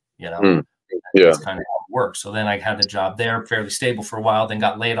 You know, that's kind of how it works. So then I had a job there, fairly stable for a while, then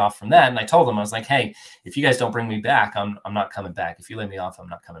got laid off from that. And I told them, I was like, hey, if you guys don't bring me back, I'm not coming back. If you lay me off, I'm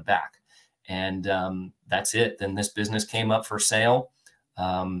not coming back. And that's it. Then this business came up for sale.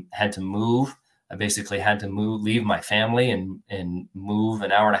 Had to move. I basically had to leave my family and move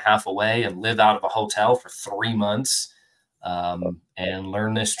an hour and a half away and live out of a hotel for 3 months and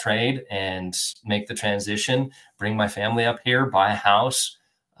learn this trade and make the transition, bring my family up here, buy a house.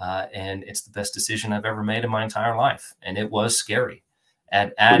 And it's the best decision I've ever made in my entire life. And it was scary.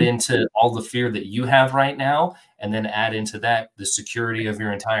 Add into all the fear that you have right now, and then add into that the security of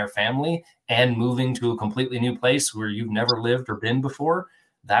your entire family and moving to a completely new place where you've never lived or been before.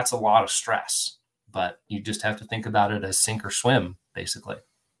 That's a lot of stress, but you just have to think about it as sink or swim, basically.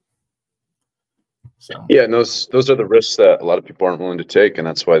 So yeah, and those are the risks that a lot of people aren't willing to take, and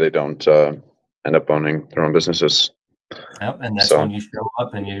that's why they don't end up owning their own businesses. yep, and that's So when you show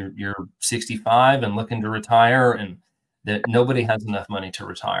up and you're 65 and looking to retire, and that nobody has enough money to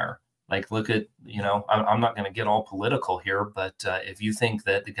retire. Like, look at, I'm not going to get all political here, but if you think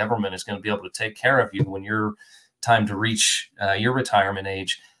that the government is going to be able to take care of you when you're time to reach your retirement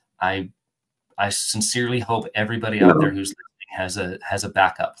age, I sincerely hope everybody out there who's listening has a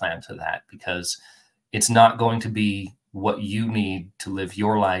backup plan to that, because it's not going to be what you need to live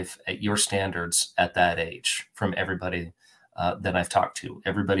your life at your standards at that age. From everybody that I've talked to,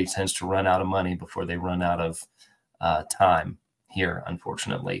 everybody tends to run out of money before they run out of time here,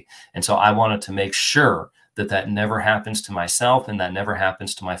 unfortunately. And so I wanted to make sure that that never happens to myself and that never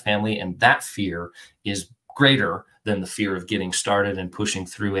happens to my family. And that fear is greater than the fear of getting started and pushing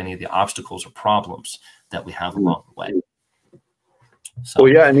through any of the obstacles or problems that we have along the way. So,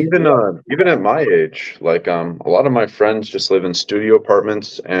 well, yeah, and even at my age, like a lot of my friends just live in studio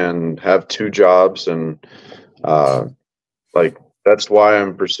apartments and have 2 jobs, and like that's why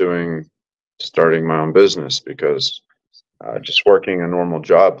I'm pursuing starting my own business, because just working a normal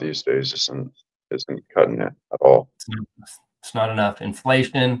job these days isn't cutting it at all. It's not enough.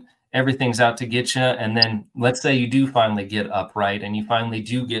 Inflation, everything's out to get you. And then let's say you do finally get upright and you finally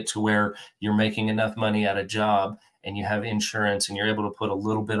do get to where you're making enough money at a job and you have insurance and you're able to put a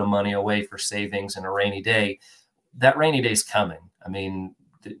little bit of money away for savings in a rainy day. That rainy day's coming. I mean,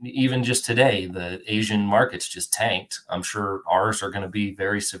 even just today, the Asian markets just tanked. I'm sure ours are going to be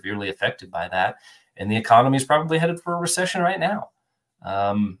very severely affected by that. And the economy is probably headed for a recession right now.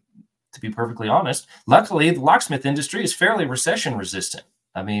 To be perfectly honest, luckily, the locksmith industry is fairly recession resistant.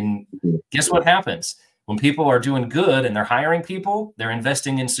 I mean, guess what happens? When people are doing good and they're hiring people, they're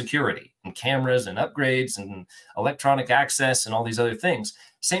investing in security and cameras and upgrades and electronic access and all these other things.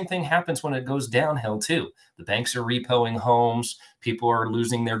 Same thing happens when it goes downhill too. The banks are repoing homes. People are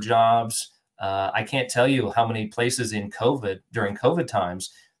losing their jobs. I can't tell you how many places in COVID, during COVID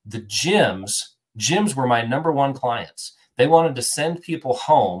times, the gyms were my #1 clients. They wanted to send people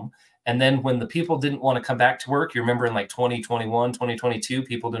home. And then when the people didn't want to come back to work, you remember in like 2021, 2022,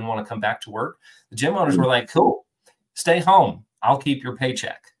 people didn't want to come back to work. The gym owners were like, cool, stay home. I'll keep your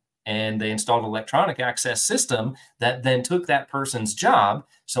paycheck. And they installed an electronic access system that then took that person's job.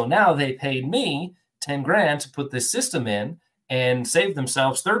 So now they paid me 10 grand to put this system in and saved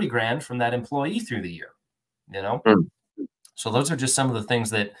themselves 30 grand from that employee through the year, So those are just some of the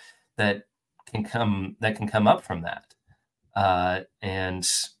things that can come up from that. And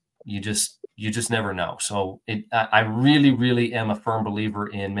you just never know. So I really, really am a firm believer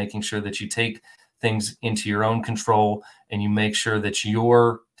in making sure that you take things into your own control and you make sure that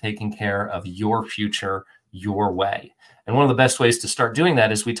you're taking care of your future your way. And one of the best ways to start doing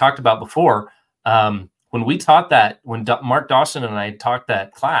that, as we talked about before, when we taught that, when Mark Dawson and I taught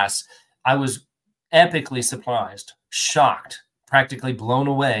that class, I was epically surprised, shocked, practically blown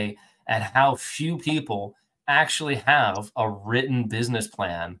away at how few people actually have a written business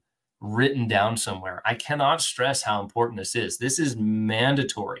plan written down somewhere. I cannot stress how important this is. This is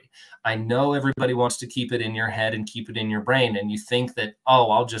mandatory. I know everybody wants to keep it in your head and keep it in your brain, and you think that, oh,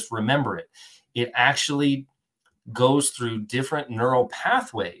 I'll just remember it. It actually goes through different neural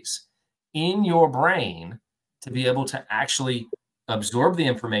pathways in your brain to be able to actually absorb the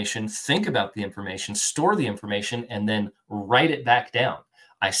information, think about the information, store the information, and then write it back down.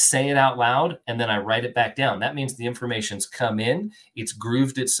 I say it out loud and then I write it back down. That means the information's come in, it's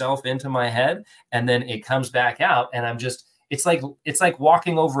grooved itself into my head, and then it comes back out. And it's like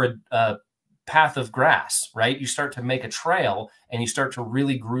walking over a path of grass, right? You start to make a trail and you start to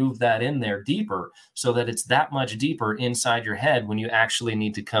really groove that in there deeper so that it's that much deeper inside your head when you actually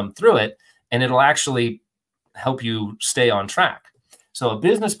need to come through it. And it'll actually help you stay on track. So a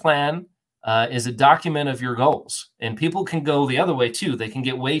business plan is a document of your goals. And people can go the other way too. They can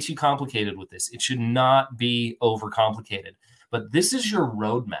get way too complicated with this. It should not be overcomplicated. But this is your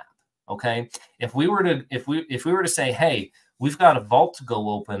roadmap, okay? If we were to say, hey, we've got a vault to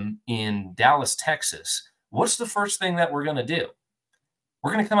go open in Dallas, Texas, what's the first thing that we're going to do?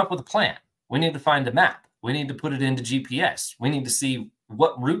 We're going to come up with a plan. We need to find a map. We need to put it into GPS. We need to see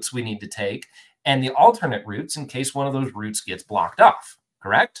what routes we need to take and the alternate routes in case one of those routes gets blocked off,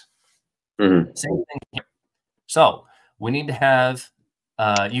 correct? Same thing here. So we need to have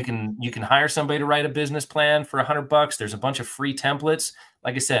You can hire somebody to write a business plan for $100. There's a bunch of free templates.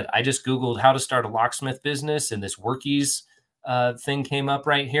 Like I said, I just Googled how to start a locksmith business, and this Workies thing came up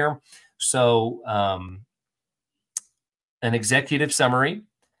right here. So an executive summary.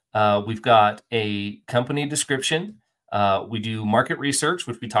 We've got a company description. We do market research,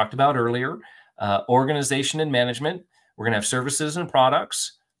 which we talked about earlier, organization and management. We're going to have services and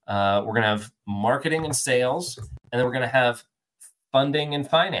products. We're going to have marketing and sales, and then we're going to have funding and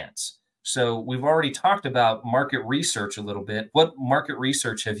finance. So we've already talked about market research a little bit. What market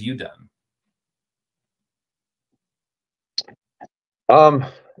research have you done?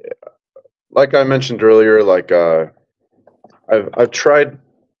 Like I mentioned earlier, like I've tried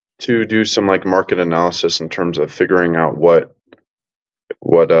to do some like market analysis in terms of figuring out what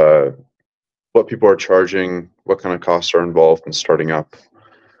people are charging, what kind of costs are involved in starting up.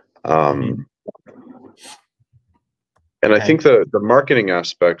 And I think the marketing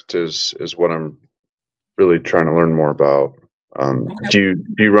aspect is what I'm really trying to learn more about. Do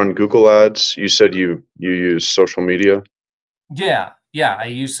you run Google ads? You said you use social media. Yeah, I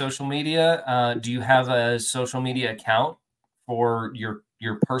use social media. Do you have a social media account for your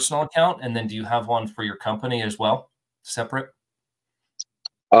personal account, and then do you have one for your company as well, separate?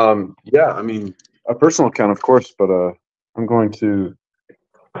 Yeah, I mean a personal account, of course, but I'm going to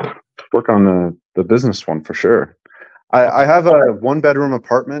work on the business one for sure. I have a 1-bedroom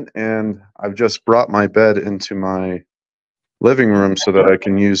apartment, and I've just brought my bed into my living room so that I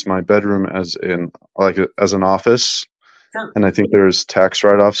can use my bedroom as an office. Sure. And I think there's tax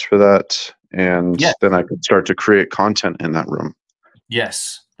write-offs for that, and then I could start to create content in that room.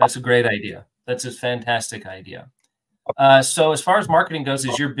 Yes, that's a great idea. That's a fantastic idea. So as far as marketing goes,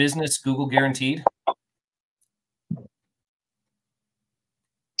 is your business Google guaranteed?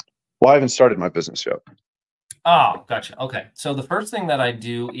 Well, I haven't started my business yet. Oh, gotcha. Okay. So the first thing that I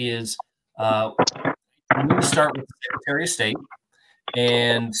do is you need to start with the Secretary of State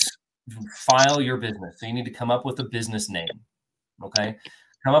and file your business. So you need to come up with a business name. Okay.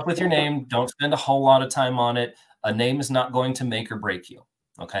 Come up with your name. Don't spend a whole lot of time on it. A name is not going to make or break you.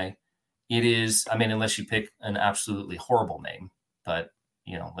 Okay. It is, I mean, unless you pick an absolutely horrible name, but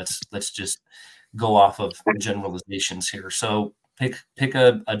you know, let's just go off of generalizations here. So pick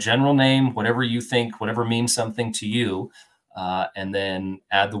a general name, whatever you think, whatever means something to you, and then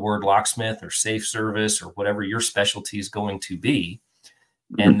add the word locksmith or safe service or whatever your specialty is going to be,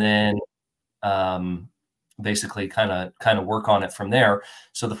 and then basically kind of work on it from there.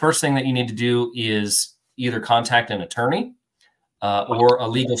 So the first thing that you need to do is either contact an attorney or a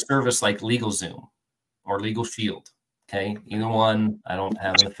legal service like LegalZoom or Legal Shield. Okay, either one. I don't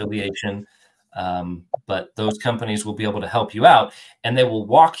have an affiliation. But those companies will be able to help you out, and they will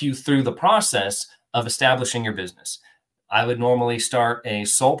walk you through the process of establishing your business. I would normally start a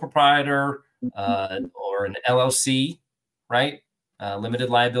sole proprietor or an LLC, right? Limited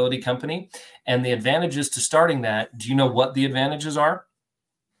liability company. And the advantages to starting that, do you know what the advantages are?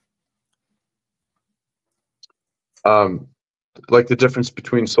 Like the difference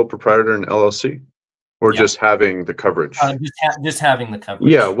between sole proprietor and LLC? Or just having the coverage? Just having the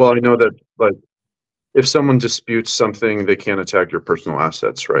coverage. Yeah, well, I know that, like, if someone disputes something, they can't attack your personal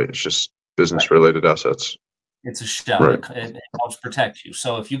assets, right? It's just business-related assets. It's a shell. Right. It helps protect you.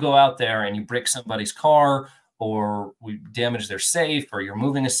 So if you go out there and you brick somebody's car, or we damage their safe, or you're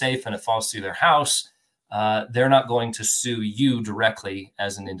moving a safe and it falls through their house, they're not going to sue you directly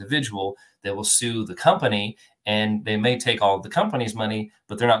as an individual. They will sue the company, and they may take all of the company's money,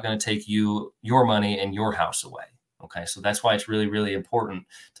 but they're not going to take your money and your house away. Okay, so that's why it's really, really important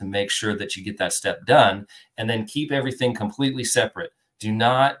to make sure that you get that step done, and then keep everything completely separate. Do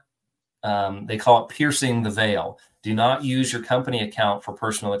not, they call it piercing the veil. Do not use your company account for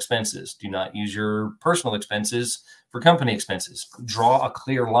personal expenses. Do not use your personal expenses for company expenses. Draw a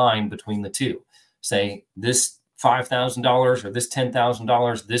clear line between the two. Say this $5,000 or this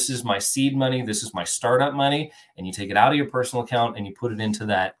 $10,000, this is my seed money, this is my startup money, and you take it out of your personal account and you put it into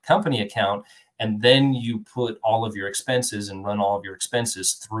that company account, and then you put all of your expenses and run all of your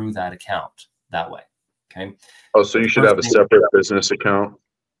expenses through that account that way. Okay. Oh, so you should have a separate business account?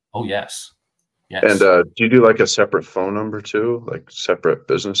 Oh, yes. Yes. And do you do like a separate phone number too, like separate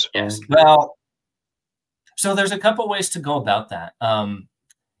business phone? Yes. Well, so there's a couple ways to go about that.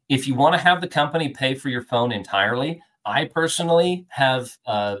 If you want to have the company pay for your phone entirely, I personally have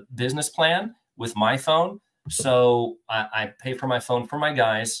a business plan with my phone. So I pay for my phone for my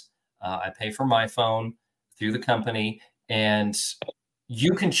guys. I pay for my phone through the company, and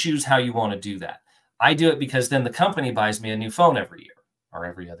you can choose how you want to do that. I do it because then the company buys me a new phone every year. or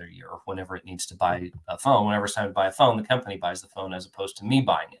every other year, or whenever it needs to buy a phone. Whenever it's time to buy a phone, the company buys the phone as opposed to me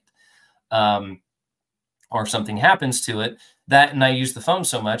buying it. Or if something happens to it, and I use the phone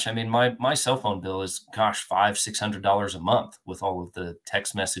so much, I mean, my cell phone bill is, gosh, $500-600 a month with all of the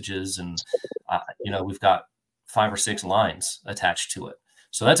text messages, and you know, we've got 5 or 6 lines attached to it.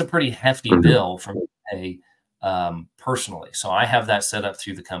 So that's a pretty hefty bill for me to pay personally. So I have that set up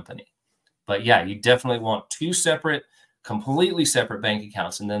through the company. But yeah, you definitely want 2 separate, completely separate bank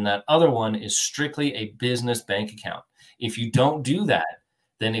accounts. And then that other one is strictly a business bank account. If you don't do that,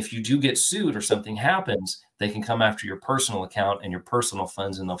 then if you do get sued or something happens, they can come after your personal account and your personal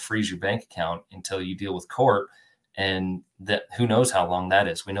funds, and they'll freeze your bank account until you deal with court. And that, who knows how long that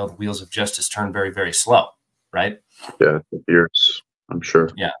is. We know the wheels of justice turn very, very slow, right? Yeah, years, I'm sure.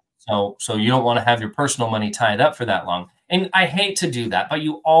 Yeah. So you don't want to have your personal money tied up for that long. And I hate to do that, but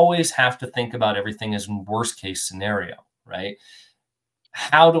you always have to think about everything as worst case scenario, right?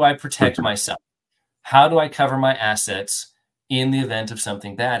 How do I protect myself? How do I cover my assets in the event of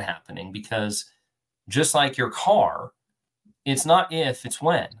something bad happening? Because just like your car, it's not if, it's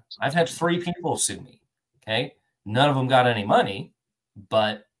when. I've had 3 people sue me. Okay. None of them got any money,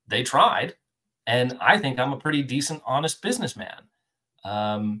 but they tried. And I think I'm a pretty decent, honest businessman.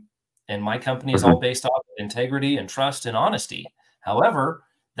 And my company is all based off of integrity and trust and honesty. However,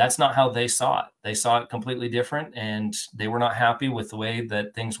 that's not how they saw it. They saw it completely different, and they were not happy with the way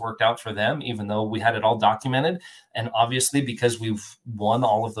that things worked out for them, even though we had it all documented. And obviously, because we've won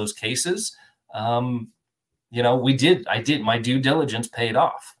all of those cases, you know, my due diligence paid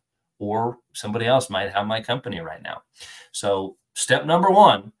off, or somebody else might have my company right now. So step number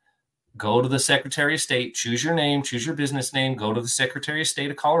 1, go to the Secretary of State, choose your name, choose your business name, go to the Secretary of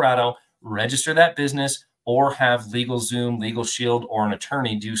State of Colorado, register that business, or have LegalZoom, Legal Shield, or an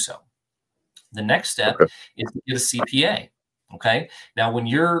attorney do so. The next step is to get a CPA. Okay. Now, when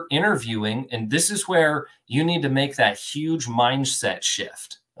you're interviewing, and this is where you need to make that huge mindset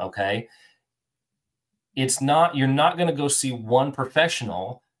shift. Okay. It's not, you're not going to go see one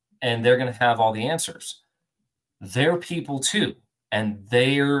professional and they're going to have all the answers. They're people too. And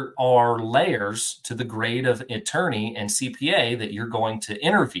there are layers to the grade of attorney and CPA that you're going to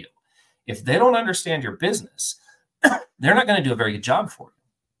interview. If they don't understand your business, they're not going to do a very good job for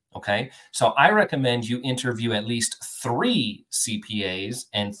you. Okay. So I recommend you interview at least 3 CPAs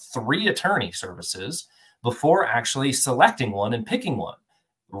and 3 attorney services before actually selecting one and picking one.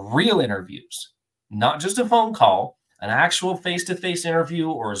 Real interviews, not just a phone call, an actual face-to-face interview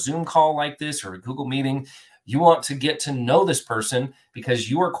or a Zoom call like this or a Google meeting. You want to get to know this person because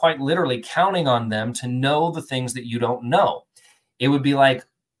you are quite literally counting on them to know the things that you don't know. It would be like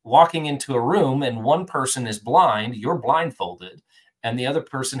walking into a room and one person is blind, you're blindfolded, and the other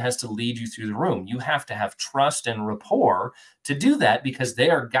person has to lead you through the room. You have to have trust and rapport to do that because they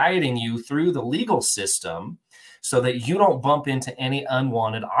are guiding you through the legal system so that you don't bump into any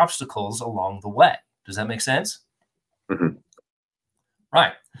unwanted obstacles along the way. Does that make sense? Mm-hmm.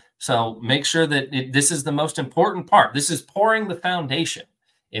 Right. So make sure that this is the most important part. This is pouring the foundation.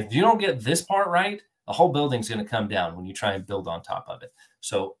 If you don't get this part right, the whole building's going to come down when you try and build on top of it.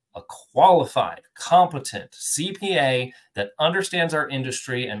 So a qualified, competent CPA that understands our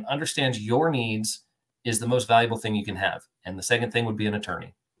industry and understands your needs is the most valuable thing you can have. And the second thing would be an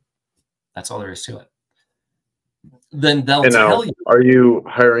attorney. That's all there is to it. Then they'll tell you. Are you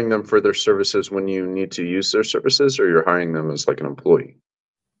hiring them for their services when you need to use their services, or you're hiring them as like an employee?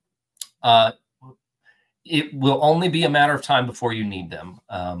 It will only be a matter of time before you need them.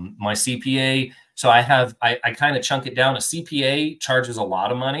 My CPA, so I kind of chunk it down. A CPA charges a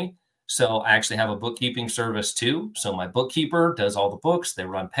lot of money. So I actually have a bookkeeping service too. So my bookkeeper does all the books. They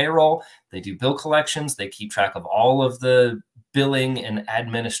run payroll. They do bill collections. They keep track of all of the billing and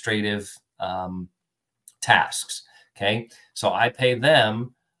administrative tasks. Okay. So I pay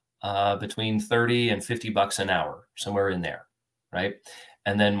them between 30 and 50 bucks an hour, somewhere in there. Right.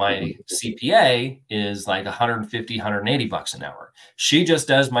 And then my CPA is like 150, 180 bucks an hour. She just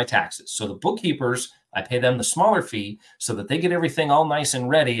does my taxes. So the bookkeepers, I pay them the smaller fee so that they get everything all nice and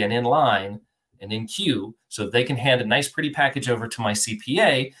ready and in line and in queue so they can hand a nice, pretty package over to my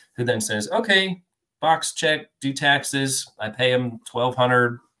CPA, who then says, okay, box check, do taxes. I pay them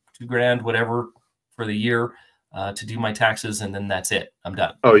 $1,200, $2,000, whatever for the year to do my taxes. And then that's it. I'm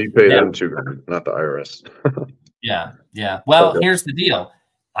done. Oh, you pay them $2,000, not the IRS. Yeah. Yeah. Well, here's the deal.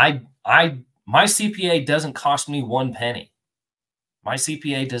 My CPA doesn't cost me 1 penny. My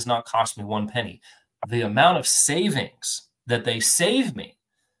CPA does not cost me 1 penny. The amount of savings that they save me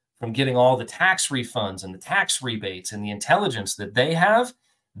from getting all the tax refunds and the tax rebates and the intelligence that they have,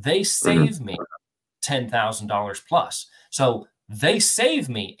 they save me $10,000 plus. So they save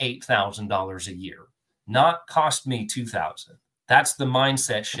me $8,000 a year, not cost me $2,000. That's the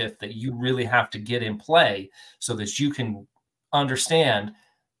mindset shift that you really have to get in play so that you can understand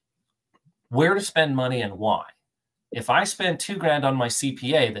where to spend money and why. If I spend $2,000 on my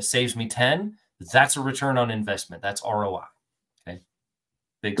CPA that saves me 10, that's a return on investment. That's ROI. Okay.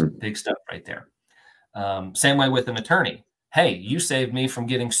 Big stuff right there. Same way with an attorney. Hey, you saved me from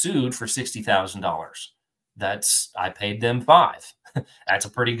getting sued for $60,000. I paid them $5,000. That's a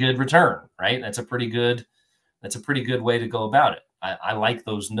pretty good return, right? That's a pretty good way to go about it. I like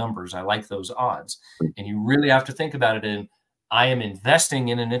those numbers. I like those odds. And you really have to think about it in, I am investing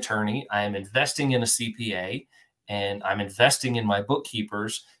in an attorney. I am investing in a CPA, and I'm investing in my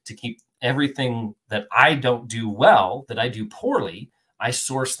bookkeepers to keep everything that I don't do well, that I do poorly, I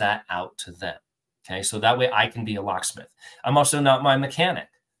source that out to them. Okay. So that way I can be a locksmith. I'm also not my mechanic.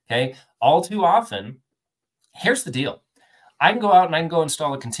 Okay. All too often, here's the deal. I can go out and I can go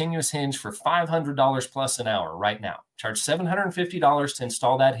install a continuous hinge for $500 plus an hour right now. Charge $750 to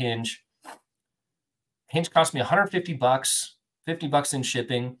install that hinge. Hinge cost me $150, $50 in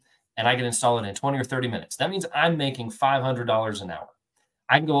shipping, and I can install it in 20 or 30 minutes. That means I'm making $500 an hour.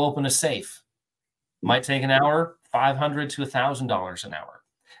 I can go open a safe. Might take an hour, $500 to $1,000 an hour.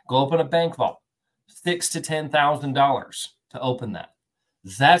 Go open a bank vault, $6,000 to $10,000 to open that.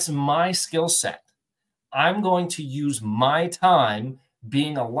 That's my skill set. I'm going to use my time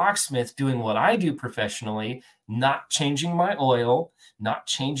being a locksmith, doing what I do professionally, not changing my oil, not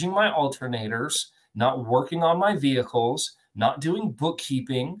changing my alternators, not working on my vehicles, not doing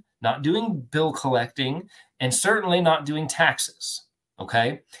bookkeeping, not doing bill collecting, and certainly not doing taxes.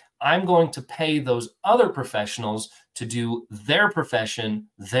 Okay. I'm going to pay those other professionals to do their profession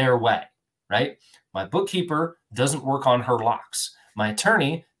their way, right? My bookkeeper doesn't work on her locks. My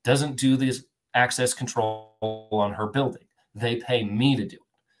attorney doesn't do this access control on her building. They pay me to do it.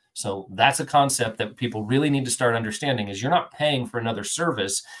 So that's a concept that people really need to start understanding, is you're not paying for another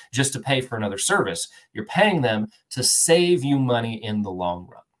service just to pay for another service. You're paying them to save you money in the long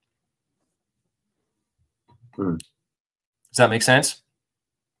run. Does that make sense?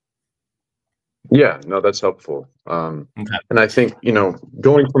 Yeah, no, that's helpful. Okay. And I think,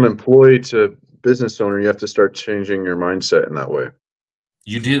 going from employee to business owner, you have to start changing your mindset in that way.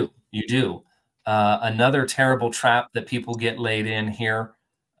 You do. You do. Another terrible trap that people get laid in here.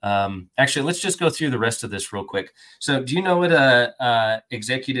 Actually, let's just go through the rest of this real quick. So do you know what a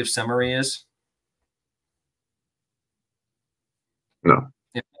executive summary is? No.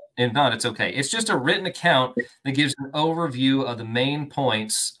 If not, it's okay. It's just a written account that gives an overview of the main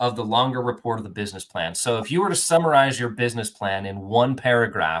points of the longer report of the business plan. So if you were to summarize your business plan in one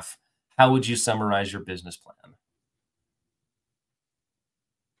paragraph, how would you summarize your business plan?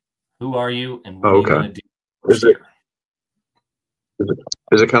 Who are you and what are you going to do?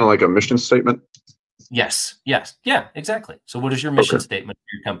 Is it kind of like a mission statement? Yes. Yes. Yeah, exactly. So what is your mission statement for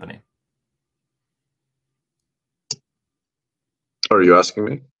your company? Are you asking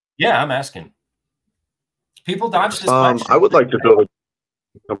me? Yeah, I'm asking. People dodge this question. I would like to build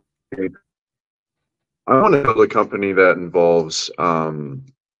a company. I want to build a company that involves,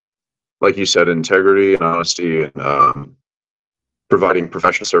 like you said, integrity and honesty, and providing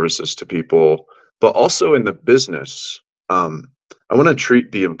professional services to people, but also in the business. I want to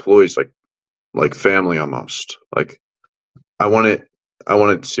treat the employees like family almost. Like I want it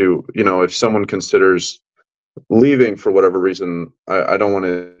to, if someone considers leaving for whatever reason, I don't want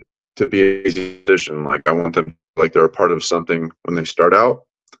it to be an easy decision. Like I want them like they're a part of something when they start out.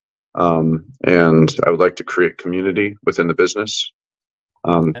 And I would like to create community within the business.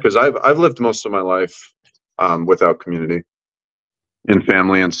 Because I've lived most of my life without community and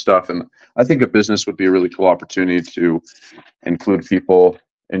family and stuff. And I think a business would be a really cool opportunity to include people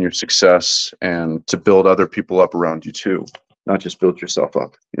in your success and to build other people up around you too, not just build yourself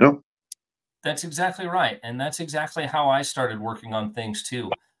up, That's exactly right. And that's exactly how I started working on things too.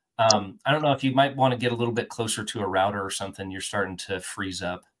 I don't know if you might want to get a little bit closer to a router or something. You're starting to freeze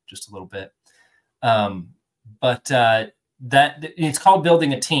up just a little bit. But that it's called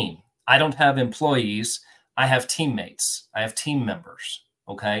building a team. I don't have employees. I have teammates. I have team members.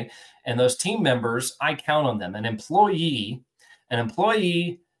 Okay. And those team members, I count on them. An employee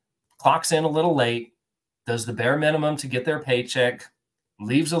clocks in a little late, does the bare minimum to get their paycheck,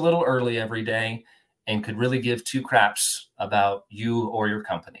 leaves a little early every day, and could really give two craps about you or your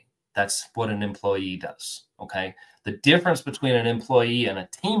company. That's what an employee does. Okay. The difference between an employee and a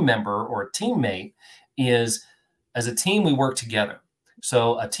team member or a teammate is, as a team, we work together.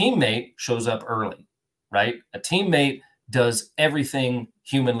 So a teammate shows up early, right? A teammate does everything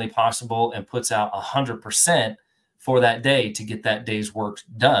humanly possible and puts out 100% for that day to get that day's work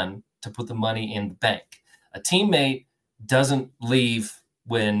done, to put the money in the bank. A teammate doesn't leave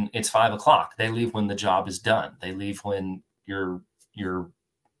when it's 5 o'clock. They leave when the job is done. They leave when you're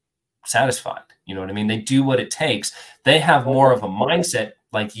satisfied. You know what I mean? They do what it takes. They have more of a mindset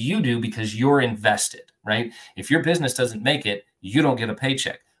like you do because you're invested, right? If your business doesn't make it, you don't get a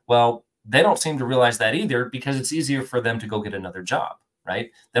paycheck. Well, they don't seem to realize that either, because it's easier for them to go get another job,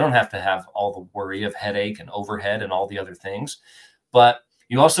 right? They don't have to have all the worry of headache and overhead and all the other things. But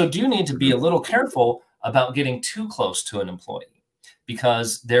you also do need to be a little careful about getting too close to an employee,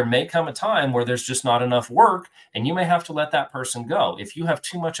 because there may come a time where there's just not enough work and you may have to let that person go. If you have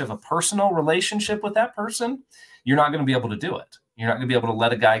too much of a personal relationship with that person, you're not going to be able to do it. You're not going to be able to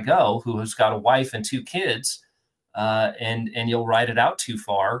let a guy go who has got a wife and 2 kids, and you'll ride it out too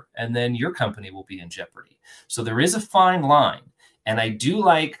far, and then your company will be in jeopardy. So there is a fine line. And I do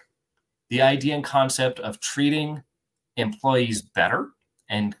like the idea and concept of treating employees better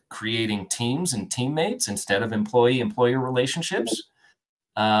and creating teams and teammates instead of employee-employer relationships.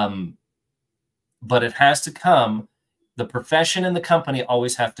 But it has to come, the profession and the company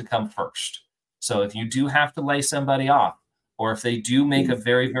always have to come first. So if you do have to lay somebody off, or if they do make a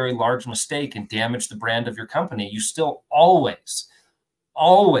very, very large mistake and damage the brand of your company, you still always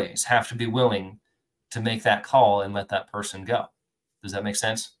have to be willing to make that call and let that person go. Does that make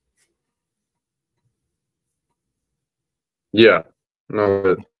sense? Yeah, no,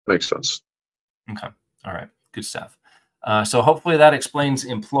 it makes sense. Okay. All right. Good stuff. So hopefully that explains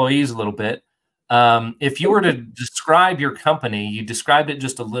employees a little bit. If you were to describe your company, you described it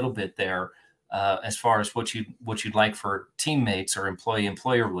just a little bit there, as far as what you'd like for teammates or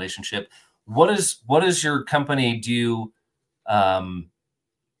employee-employer relationship. What does your company do, for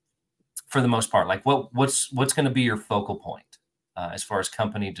the most part? Like what's going to be your focal point, as far as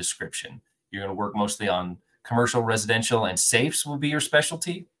company description? You're going to work mostly on commercial, residential, and safes will be your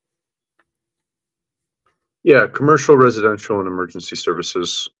specialty? Yeah, commercial, residential, and emergency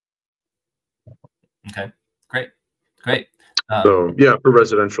services. Okay, great. So yeah, for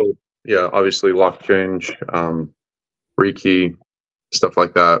residential, yeah, obviously lock change, rekey, stuff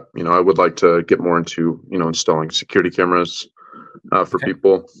like that. You know, I would like to get more into, you know, installing security cameras for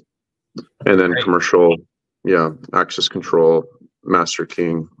people. And then Great. commercial, yeah, access control, master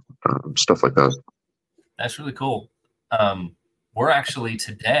keying, stuff like that. That's really cool. We're actually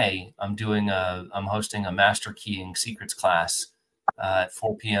today, I'm hosting a master keying secrets class at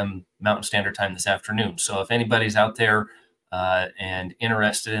 4 p.m. Mountain Standard Time this afternoon. So if anybody's out there and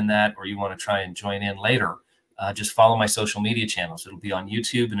interested in that, or you want to try and join in later, just follow my social media channels. It'll be on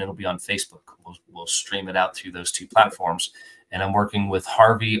YouTube and it'll be on Facebook. We'll stream it out through those 2 platforms. And I'm working with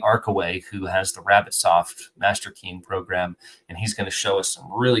Harvey Arkaway, who has the RabbitSoft Master Keying program. And he's going to show us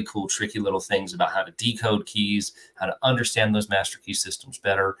some really cool, tricky little things about how to decode keys, how to understand those master key systems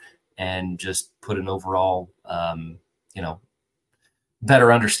better, and just put an overall,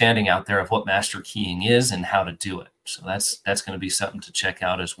 better understanding out there of what master keying is and how to do it. So that's going to be something to check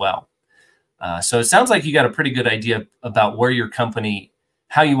out as well. So it sounds like you got a pretty good idea about where your company,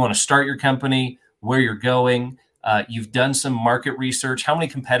 how you want to start your company, where you're going. You've done some market research. How many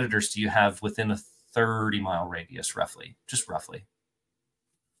competitors do you have within a 30-mile radius, roughly? Just roughly.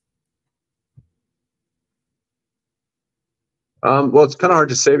 Well, it's kind of hard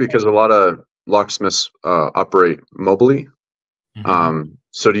to say because a lot of locksmiths operate mobily. Mm-hmm.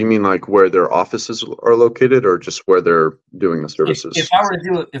 So do you mean like where their offices are located, or just where they're doing the services? If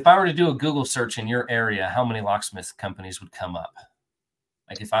I were to do a Google search in your area, how many locksmith companies would come up?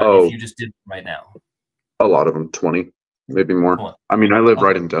 Like if you just did right now. A lot of them, 20, maybe more. 20. I mean, I live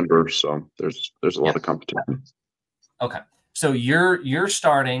right in Denver, so there's a lot of competition. Okay, so you're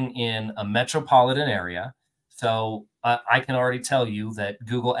starting in a metropolitan area, so I can already tell you that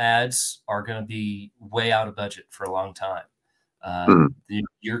Google ads are going to be way out of budget for a long time.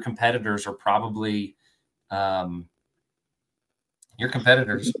 Your competitors are probably your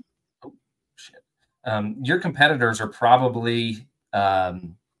competitors are probably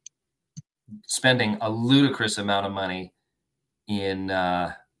spending a ludicrous amount of money in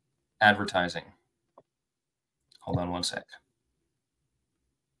advertising. Hold on one sec.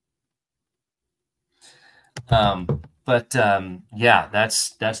 Yeah,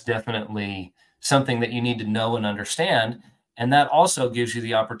 that's definitely something that you need to know and understand. And that also gives you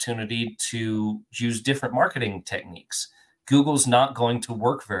the opportunity to use different marketing techniques. Google's not going to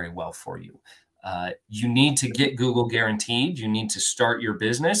work very well for you. You need to get Google guaranteed. You need to start your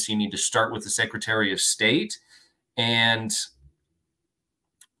business. You need to start with the Secretary of State. And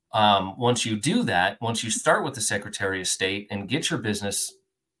once you do that, once you start with the Secretary of State and get your business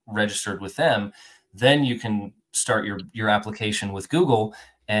registered with them, then you can start your application with Google.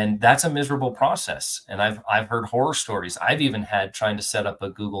 And that's a miserable process. And I've heard horror stories. I've even had trying to set up a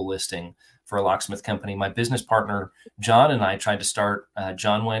Google listing for a locksmith company. My business partner, John, and I tried to start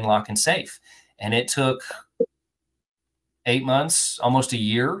John Wayne Lock and Safe. And it took 8 months, almost a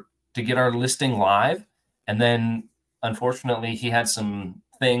year to get our listing live. And then unfortunately he had some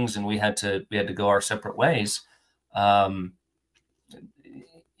things and we had to go our separate ways.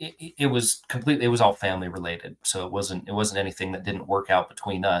 It was completely, it was all family related. So it wasn't anything that didn't work out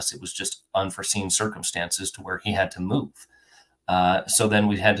between us. It was just unforeseen circumstances to where he had to move. So then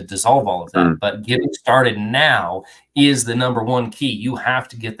we had to dissolve all of that. But getting started now is the #1 key. You have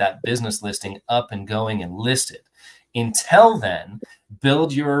to get that business listing up and going and listed. Until then,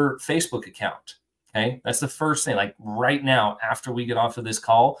 build your Facebook account. Okay. That's the first thing. Like right now, after we get off of this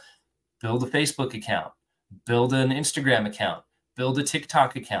call, build a Facebook account, build an Instagram account, build a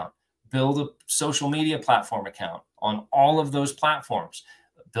TikTok account, build a social media platform account on all of those platforms,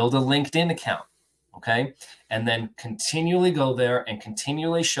 build a LinkedIn account. Okay. And then continually go there and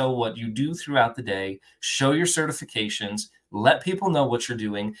continually show what you do throughout the day, show your certifications, let people know what you're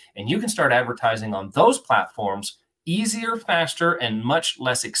doing, and you can start advertising on those platforms easier, faster, and much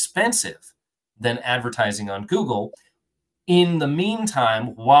less expensive than advertising on Google. In the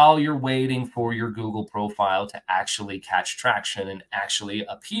meantime, while you're waiting for your Google profile to actually catch traction and actually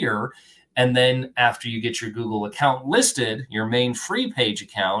appear. And then after you get your Google account listed, your main free page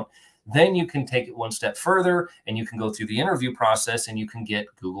account, then you can take it one step further and you can go through the interview process and you can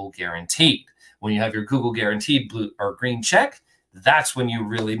get Google guaranteed. When you have your Google guaranteed blue or green check, that's when you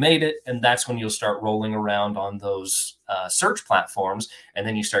really made it. And that's when you'll start rolling around on those search platforms. And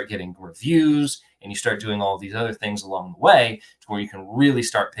then you start getting reviews and you start doing all these other things along the way to where you can really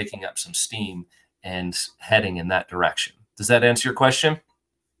start picking up some steam and heading in that direction. Does that answer your question?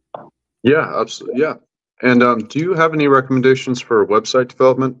 Yeah, absolutely. Yeah. And do you have any recommendations for website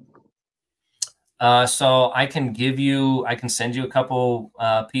development? So I can send you a couple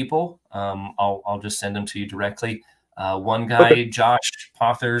people. I'll just send them to you directly. One guy, okay. Josh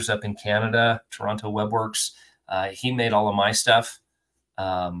Pothers up in Canada, Toronto WebWorks. He made all of my stuff.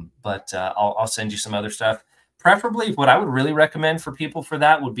 But I'll send you some other stuff. Preferably, what I would really recommend for people for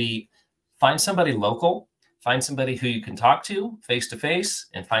that would be find somebody local, find somebody who you can talk to face to face,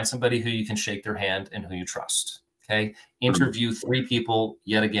 and find somebody who you can shake their hand and who you trust. Okay. Interview 3 people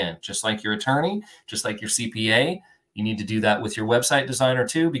yet again, just like your attorney, just like your CPA. You need to do that with your website designer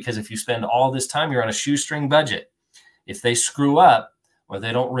too, because if you spend all this time, you're on a shoestring budget. If they screw up or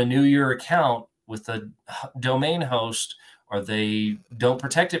they don't renew your account with a domain host, or they don't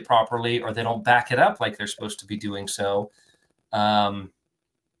protect it properly, or they don't back it up like they're supposed to be doing so,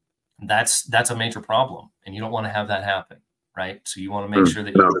 that's a major problem. And you don't want to have that happen, right? So you want to make sure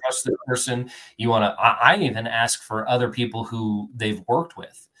that you trust the person. You want to, I even ask for other people who they've worked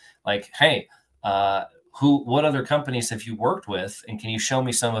with. Like, hey, what other companies have you worked with? And can you show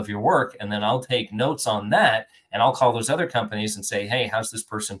me some of your work? And then I'll take notes on that. And I'll call those other companies and say, hey, how's this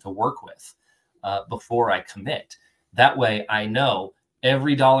person to work with before I commit? That way I know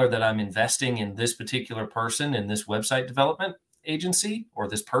every dollar that I'm investing in this particular person in this website development agency or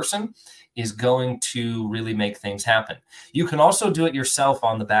this person is going to really make things happen. You can also do it yourself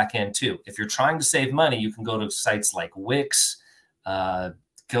on the back end too. If you're trying to save money, you can go to sites like Wix,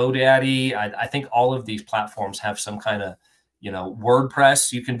 GoDaddy. I think all of these platforms have some kind of,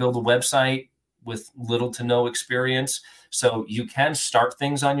 WordPress. You can build a website with little to no experience. So you can start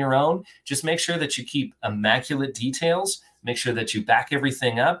things on your own. Just make sure that you keep immaculate details, make sure that you back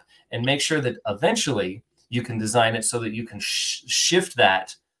everything up, and make sure that eventually you can design it so that you can shift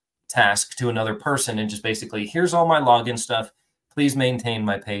that task to another person and just basically, here's all my login stuff. Please maintain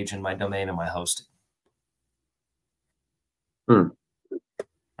my page and my domain and my hosting.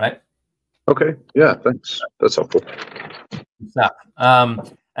 Right? Okay. Yeah, thanks. That's helpful.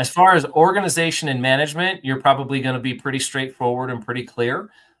 As far as organization and management, you're probably going to be pretty straightforward and pretty clear.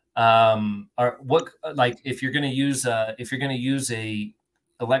 If you're going to use a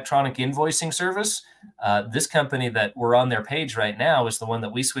electronic invoicing service, this company that we're on their page right now is the one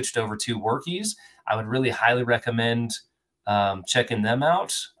that we switched over to, Workies. I would really highly recommend checking them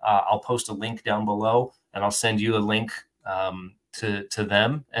out. I'll post a link down below, and I'll send you a link to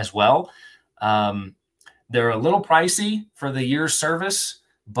them as well. They're a little pricey for the year's service,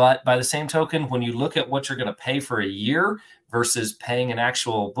 but by the same token, when you look at what you're going to pay for a year versus paying an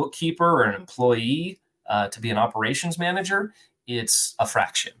actual bookkeeper or an employee to be an operations manager, it's a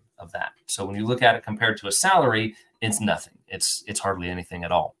fraction of that. So when you look at it compared to a salary, it's nothing. It's hardly anything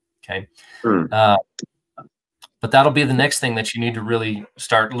at all. Okay. But that'll be the next thing that you need to really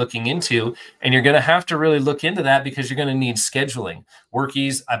start looking into. And you're going to have to really look into that because you're going to need scheduling.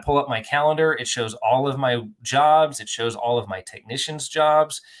 Workies, I pull up my calendar. It shows all of my jobs. It shows all of my technicians'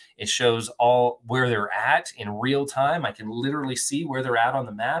 jobs. It shows all where they're at in real time. I can literally see where they're at on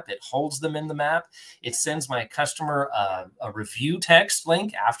the map. It holds them in the map. It sends my customer a review text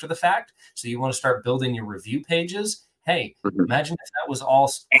link after the fact. So you want to start building your review pages. Hey, imagine if that was all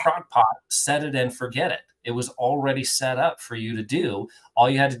crockpot, set it and forget it. It was already set up for you to do. All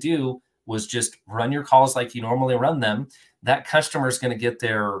you had to do was just run your calls like you normally run them. That customer is going to get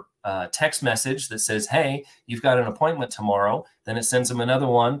their text message that says, hey, you've got an appointment tomorrow. Then it sends them another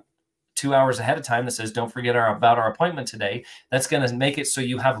one 2 hours ahead of time that says, don't forget about our appointment today. That's going to make it so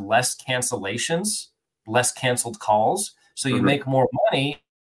you have less cancellations, less canceled calls. So you make more money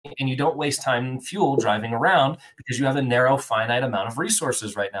and you don't waste time and fuel driving around because you have a narrow, finite amount of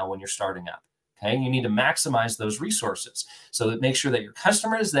resources right now when you're starting up. Okay, you need to maximize those resources so that make sure that your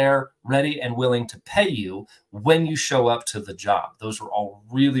customer is there, ready and willing to pay you when you show up to the job. Those are all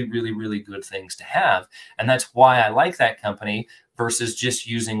really, really, really good things to have. And that's why I like that company versus just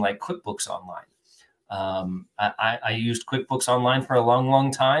using like QuickBooks Online. I used QuickBooks Online for a long, long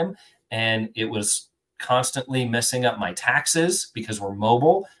time, and it was constantly messing up my taxes because we're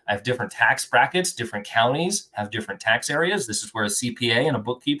mobile. I have different tax brackets, different counties have different tax areas. This is where a CPA and a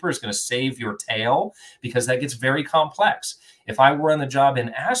bookkeeper is going to save your tail because that gets very complex. If I were on the job in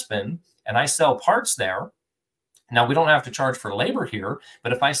Aspen and I sell parts there, now we don't have to charge for labor here,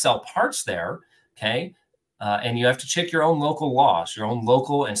 but if I sell parts there, okay, and you have to check your own local laws, your own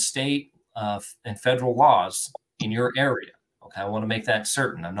local and state and federal laws in your area. Okay, I want to make that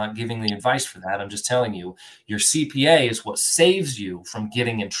certain. I'm not giving the advice for that. I'm just telling you, your CPA is what saves you from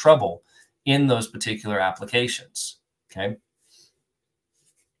getting in trouble in those particular applications. Okay.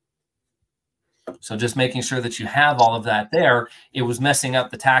 So just making sure that you have all of that there, it was messing up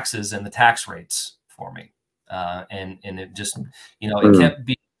the taxes and the tax rates for me. And it just, it kept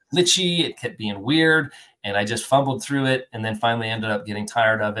being glitchy. It kept being weird. And I just fumbled through it and then finally ended up getting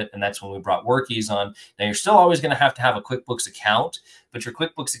tired of it. And that's when we brought Workies on. Now, you're still always going to have a QuickBooks account, but your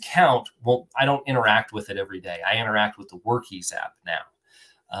QuickBooks account I don't interact with it every day. I interact with the Workies app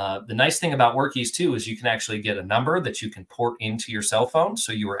now. The nice thing about Workies too is you can actually get a number that you can port into your cell phone.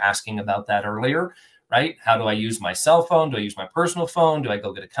 So you were asking about that earlier, right? How do I use my cell phone? Do I use my personal phone? Do I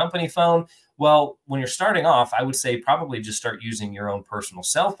go get a company phone? Well, when you're starting off, I would say probably just start using your own personal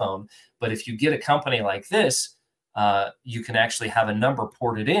cell phone. But if you get a company like this, you can actually have a number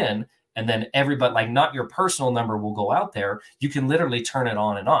ported in, and then everybody, like not your personal number will go out there. You can literally turn it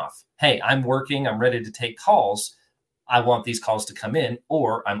on and off. Hey, I'm working. I'm ready to take calls. I want these calls to come in,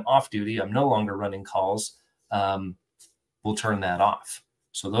 or I'm off duty. I'm no longer running calls. We'll turn that off.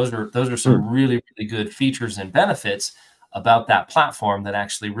 So those are some really, really good features and benefits about that platform that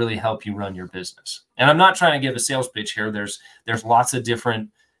actually really help you run your business. And I'm not trying to give a sales pitch here. There's lots of different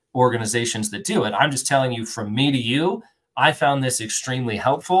organizations that do it. I'm just telling you from me to you, I found this extremely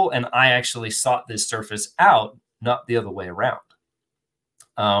helpful and I actually sought this service out, not the other way around.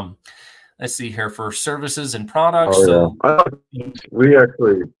 Let's see here for services and products. Oh, yeah. We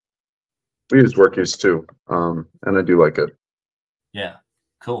use Workies too. And I do like it. Yeah,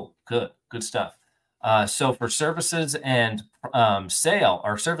 cool. Good stuff. So for services and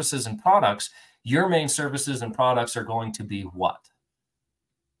services and products, your main services and products are going to be what?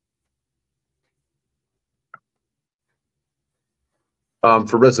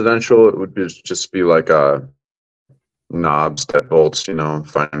 For residential, it would just be like knobs, deadbolts,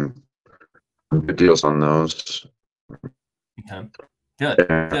 find good deals on those. Okay,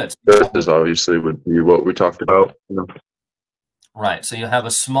 good. This obviously would be what we talked about. Right. So you have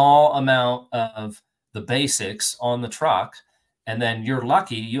a small amount of the basics on the truck, and then you're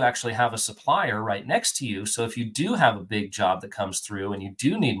lucky you actually have a supplier right next to you. So if you do have a big job that comes through and you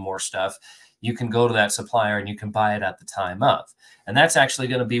do need more stuff, you can go to that supplier and you can buy it at the time of. And that's actually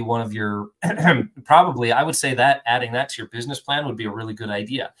going to be one of your, probably, I would say that adding that to your business plan would be a really good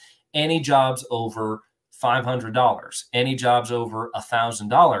idea. Any jobs over $500, any jobs over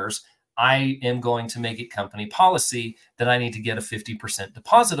 $1,000, I am going to make it company policy that I need to get a 50%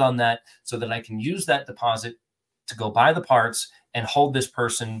 deposit on that so that I can use that deposit to go buy the parts and hold this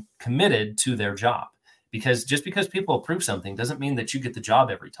person committed to their job. Because just because people approve something doesn't mean that you get the job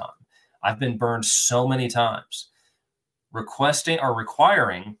every time. I've been burned so many times. Requesting or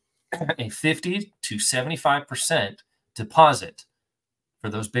requiring a 50 to 75% deposit for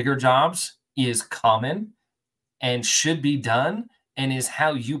those bigger jobs is common and should be done, and is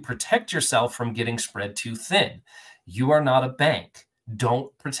how you protect yourself from getting spread too thin. You are not a bank.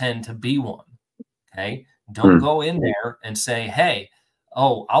 Don't pretend to be one. Okay? Don't go in there and say, hey,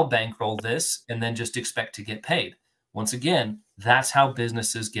 oh, I'll bankroll this and then just expect to get paid. Once again, that's how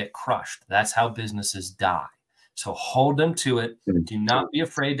businesses get crushed. That's how businesses die. So hold them to it. Do not be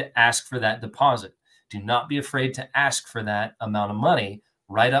afraid to ask for that deposit. Do not be afraid to ask for that amount of money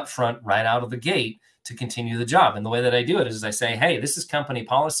right up front, right out of the gate to continue the job. And the way that I do it is I say, hey, this is company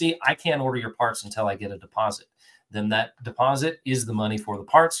policy. I can't order your parts until I get a deposit. Then that deposit is the money for the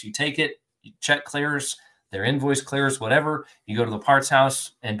parts. You take it, you check clears, their invoice clears, whatever. You go to the parts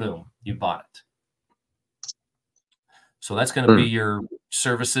house and boom, you bought it. So that's going to be your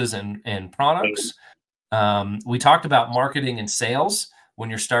services and products. We talked about marketing and sales. When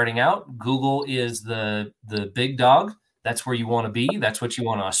you're starting out, Google is the big dog. That's where you want to be. That's what you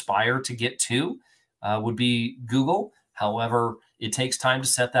want to aspire to get to, would be Google. However, it takes time to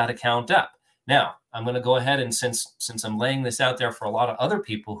set that account up. Now, I'm going to go ahead and since I'm laying this out there for a lot of other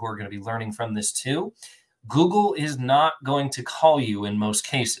people who are going to be learning from this too, Google is not going to call you in most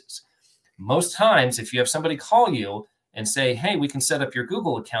cases. Most times, if you have somebody call you and say, hey, we can set up your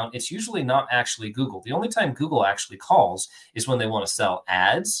Google account, it's usually not actually Google. The only time Google actually calls is when they want to sell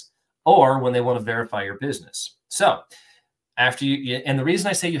ads or when they want to verify your business. So after and the reason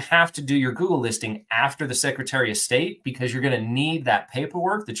I say you have to do your Google listing after the Secretary of State, because you're going to need that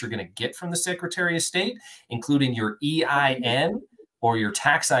paperwork that you're going to get from the Secretary of State, including your EIN or your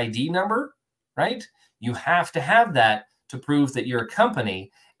tax ID number, right? You have to have that to prove that you're a company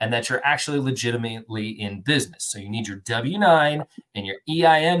and that you're actually legitimately in business. So you need your W-9 and your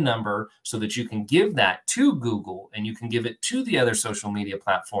EIN number so that you can give that to Google and you can give it to the other social media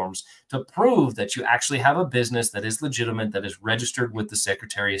platforms to prove that you actually have a business that is legitimate, that is registered with the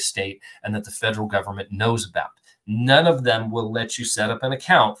Secretary of State, and that the federal government knows about. None of them will let you set up an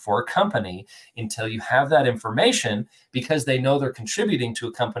account for a company until you have that information, because they know they're contributing to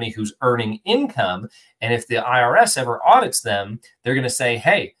a company who's earning income. And if the IRS ever audits them, they're going to say,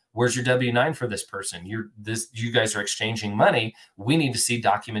 hey, where's your W-9 for this person? You guys are exchanging money. We need to see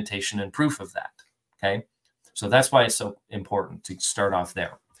documentation and proof of that. Okay. So that's why it's so important to start off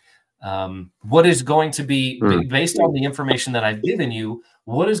there. What is going to be, based on the information that I've given you,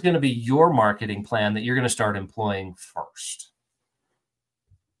 what is going to be your marketing plan that you're going to start employing first?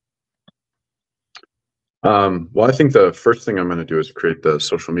 Well, I think the first thing I'm going to do is create the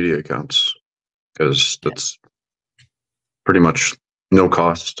social media accounts, because that's pretty much no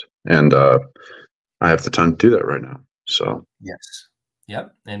cost, and I have the time to do that right now. So yes,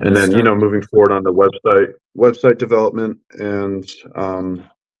 yep. And then moving forward on the website development, and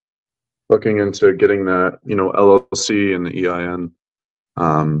looking into getting that LLC and the EIN,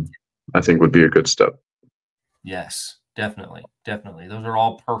 I think would be a good step. Yes, definitely. Those are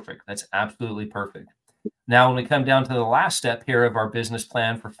all perfect. That's absolutely perfect. Now, when we come down to the last step here of our business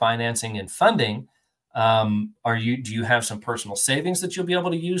plan for financing and funding, do you have some personal savings that you'll be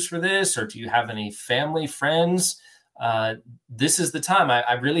able to use for this, or do you have any family, friends? This is the time.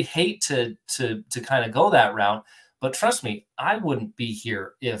 I really hate to kind of go that route, but trust me, I wouldn't be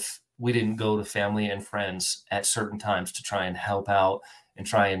here if we didn't go to family and friends at certain times to try and help out and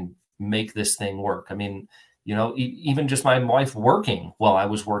try and make this thing work. I mean, even just my wife working while I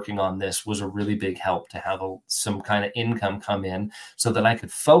was working on this was a really big help to have some kind of income come in so that I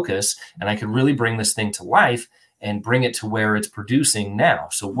could focus and I could really bring this thing to life and bring it to where it's producing now.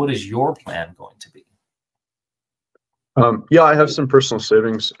 So what is your plan going to be? Yeah, I have some personal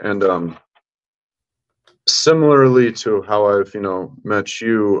savings, and similarly to how I've met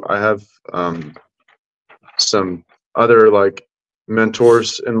you, I have some other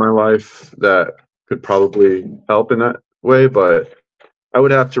mentors in my life that could probably help in that way, but I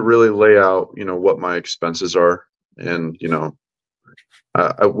would have to really lay out what my expenses are, and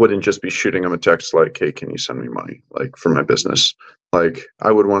I wouldn't just be shooting them a text like, hey, can you send me money for my business? I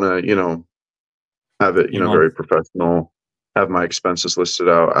would want to have it very professional, have my expenses listed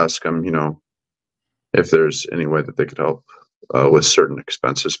out, ask them if there's any way that they could help with certain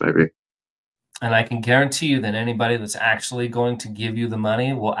expenses maybe. And I can guarantee you that anybody that's actually going to give you the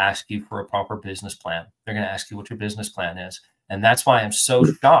money will ask you for a proper business plan. They're going to ask you what your business plan is. And that's why I'm so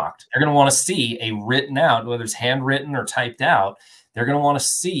shocked. They're going to want to see a written out, whether it's handwritten or typed out. They're going to want to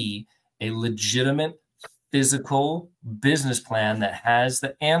see a legitimate physical business plan that has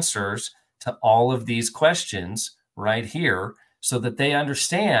the answers to all of these questions right here, so that they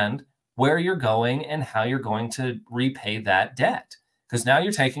understand where you're going and how you're going to repay that debt. Because now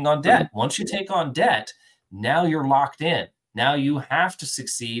you're taking on debt. Once you take on debt, now you're locked in. Now you have to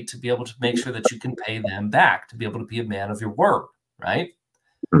succeed to be able to make sure that you can pay them back, to be able to be a man of your word, right?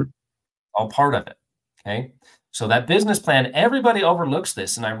 All part of it, okay? So that business plan, everybody overlooks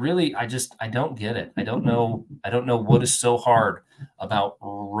this. And I don't get it. I don't know what is so hard about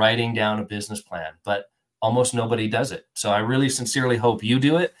writing down a business plan, but almost nobody does it. So I really sincerely hope you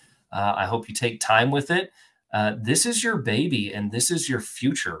do it. I hope you take time with it. This is your baby and this is your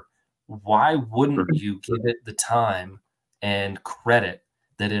future. Why wouldn't you give it the time and credit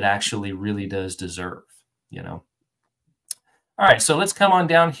that it actually really does deserve, you know? All right, so let's come on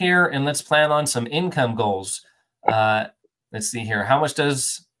down here and let's plan on some income goals. Let's see here. How much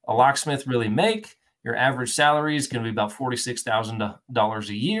does a locksmith really make? Your average salary is going to be about $46,000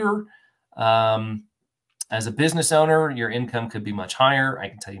 a year. As a business owner, your income could be much higher. I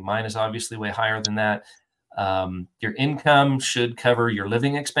can tell you mine is obviously way higher than that. Your income should cover your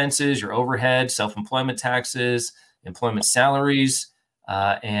living expenses, your overhead, self-employment taxes, employment salaries.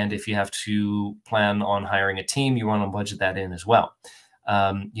 And if you have to plan on hiring a team, you want to budget that in as well.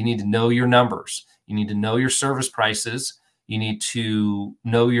 You need to know your numbers. You need to know your service prices. You need to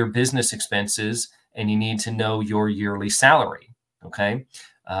know your business expenses, and you need to know your yearly salary. Okay.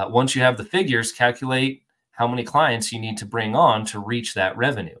 Once you have the figures, calculate how many clients you need to bring on to reach that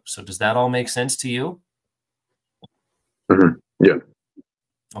revenue. So does that all make sense to you? Mm-hmm. Yeah.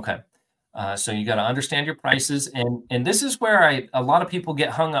 Okay. So you got to understand your prices. And this is where a lot of people get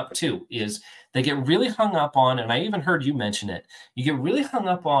hung up too, is they get really hung up on, and I even heard you mention it, you get really hung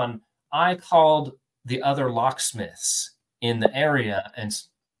up on, I called the other locksmiths in the area and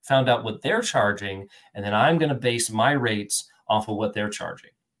found out what they're charging, and then I'm going to base my rates off of what they're charging.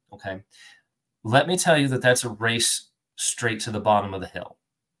 Okay. Let me tell you that that's a race straight to the bottom of the hill,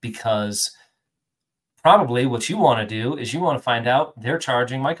 because probably what you want to do is you want to find out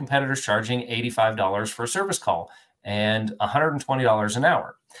my competitor's charging $85 for a service call and $120 an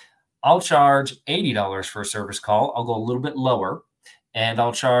hour. I'll charge $80 for a service call. I'll go a little bit lower, and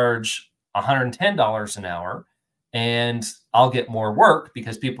I'll charge $110 an hour, and I'll get more work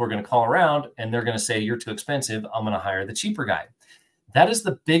because people are going to call around and they're going to say, you're too expensive. I'm going to hire the cheaper guy. That is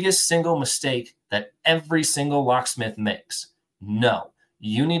the biggest single mistake that every single locksmith makes. No,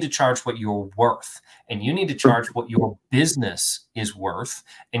 you need to charge what you're worth, and you need to charge what your business is worth,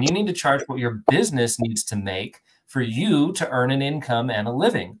 and you need to charge what your business needs to make for you to earn an income and a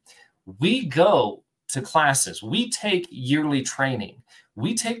living. We go to classes. We take yearly training.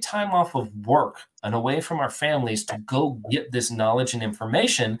 We take time off of work and away from our families to go get this knowledge and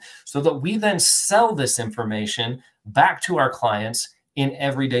information so that we then sell this information back to our clients in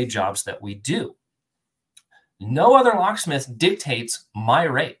everyday jobs that we do. No other locksmith dictates my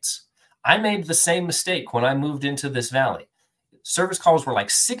rates. I made the same mistake when I moved into this valley. Service calls were like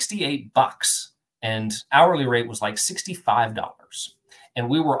 $68 and hourly rate was like $65. And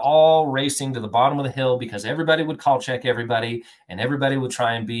we were all racing to the bottom of the hill because everybody would call check everybody, and everybody would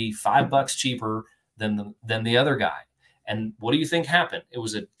try and be $5 cheaper than the other guy. And what do you think happened? It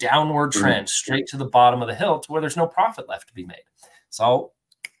was a downward trend straight to the bottom of the hill to where there's no profit left to be made. So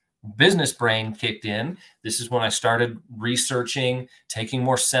business brain kicked in. This is when I started researching, taking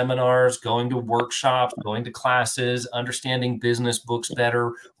more seminars, going to workshops, going to classes, understanding business books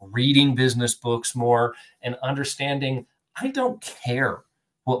better, reading business books more, and understanding I don't care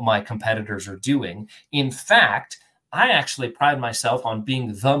what my competitors are doing. In fact, I actually pride myself on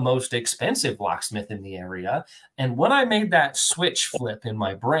being the most expensive locksmith in the area. And when I made that switch flip in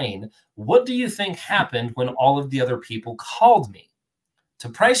my brain, what do you think happened when all of the other people called me to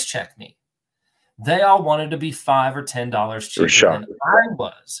price check me? They all wanted to be $5 or $10 cheaper than I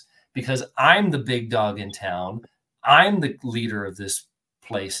was, because I'm the big dog in town. I'm the leader of this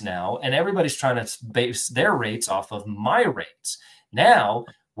place now, and everybody's trying to base their rates off of my rates. Now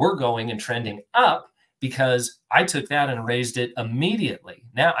we're going and trending up because I took that and raised it immediately.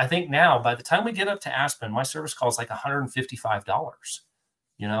 Now, I think now by the time we get up to Aspen, my service call is like $155.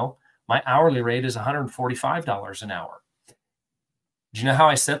 You know, my hourly rate is $145 an hour. Do you know how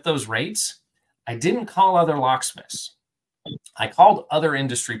I set those rates? I didn't call other locksmiths. I called other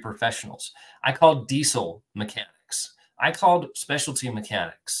industry professionals. I called diesel mechanics. I called specialty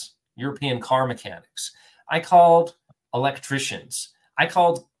mechanics, European car mechanics. I called electricians. I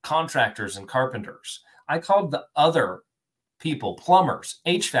called contractors and carpenters. I called the other people, plumbers,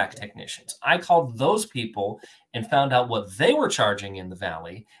 HVAC technicians. I called those people and found out what they were charging in the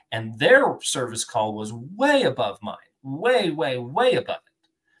valley, and their service call was way above mine, way, way, way above it.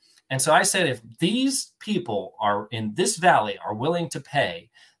 And so I said, if these people are in this valley are willing to pay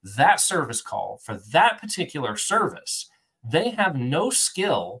that service call for that particular service, they have no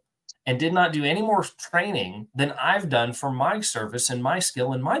skill and did not do any more training than I've done for my service and my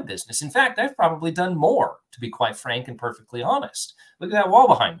skill in my business. In fact, I've probably done more, to be quite frank and perfectly honest. Look at that wall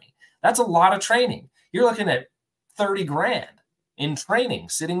behind me. That's a lot of training. You're looking at 30 grand in training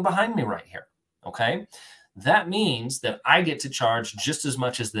sitting behind me right here. Okay. That means that I get to charge just as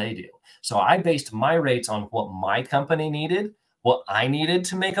much as they do. So I based my rates on what my company needed, what I needed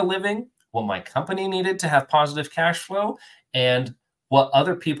to make a living, what my company needed to have positive cash flow, and what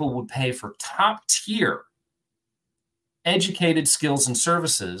other people would pay for top tier educated skills and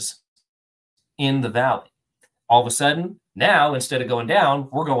services in the Valley. All of a sudden, now, instead of going down,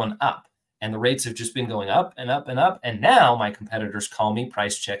 we're going up. And the rates have just been going up and up and up. And now my competitors call me,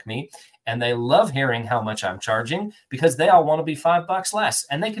 price check me, and they love hearing how much I'm charging because they all want to be $5 less,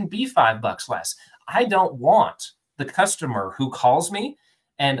 and they can be $5 less. I don't want the customer who calls me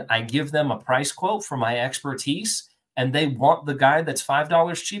and I give them a price quote for my expertise and they want the guy that's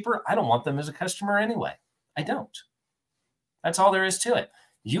 $5 cheaper. I don't want them as a customer anyway. I don't. That's all there is to it.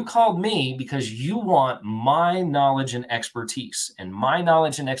 You called me because you want my knowledge and expertise, and my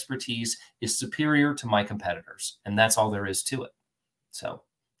knowledge and expertise is superior to my competitors. And that's all there is to it. So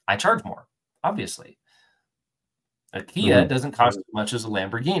I charge more, obviously. A Kia doesn't cost as much as a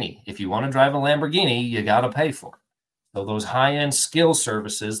Lamborghini. If you want to drive a Lamborghini, you got to pay for it. So those high-end skill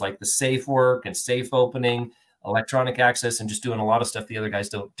services like the safe work and safe opening, electronic access, and just doing a lot of stuff the other guys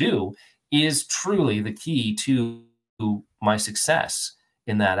don't do is truly the key to my success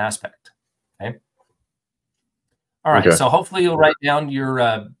in that aspect. Okay. All right. Okay. So hopefully you'll write down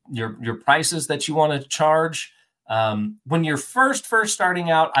your prices that you want to charge. When you're first starting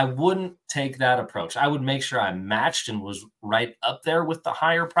out, I wouldn't take that approach. I would make sure I matched and was right up there with the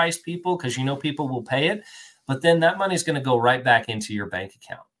higher price people, because you know people will pay it. But then that money's going to go right back into your bank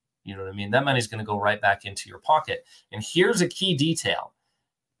account. You know what I mean? That money's going to go right back into your pocket. And here's a key detail.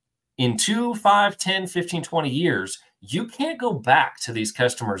 In 2, 5, 10, 15, 20 years, you can't go back to these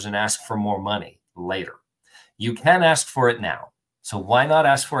customers and ask for more money later. You can ask for it now. So why not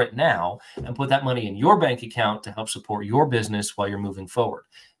ask for it now and put that money in your bank account to help support your business while you're moving forward?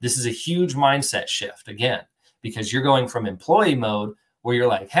 This is a huge mindset shift, again, because you're going from employee mode where you're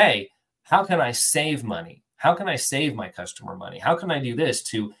like, hey, how can I save money? How can I save my customer money? How can I do this?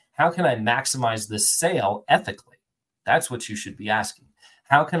 To how can I maximize this sale ethically? That's what you should be asking.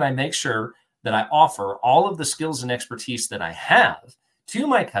 How can I make sure that I offer all of the skills and expertise that I have to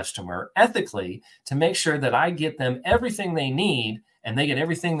my customer ethically to make sure that I get them everything they need and they get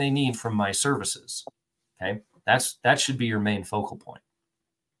everything they need from my services? Okay, that should be your main focal point.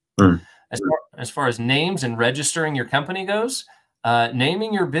 As far as names and registering your company goes,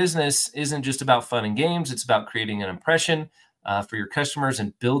 naming your business isn't just about fun and games. It's about creating an impression for your customers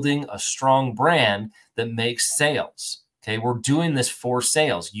and building a strong brand that makes sales. Okay, we're doing this for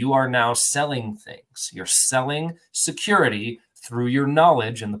sales. You are now selling things. You're selling security through your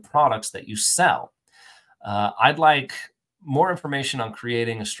knowledge and the products that you sell. I'd like more information on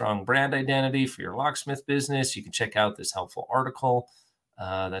creating a strong brand identity for your locksmith business. You can check out this helpful article.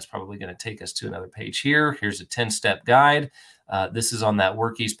 That's probably going to take us to another page here. Here's a 10-step guide. This is on that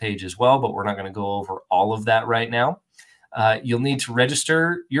Workies page as well, but we're not going to go over all of that right now. You'll need to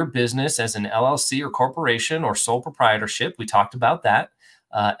register your business as an LLC or corporation or sole proprietorship. We talked about that.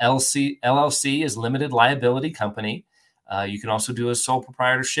 LLC is limited liability company. You can also do a sole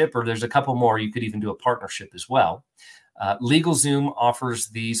proprietorship, or there's a couple more. You could even do a partnership as well. LegalZoom offers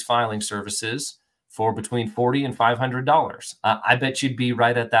these filing services for between $40 and $500. I bet you'd be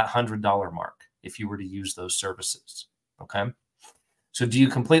right at that $100 mark if you were to use those services. Okay. So do you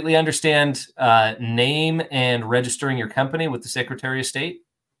completely understand name and registering your company with the Secretary of State?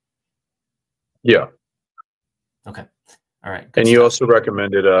 Yeah. Okay. All right. And you also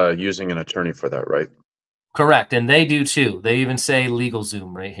recommended using an attorney for that, right? Correct. And they do too. They even say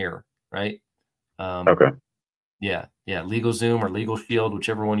LegalZoom right here, right? Okay. Yeah. Yeah. LegalZoom or Legal Shield,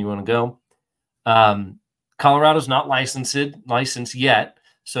 whichever one you want to go. Colorado's not licensed yet,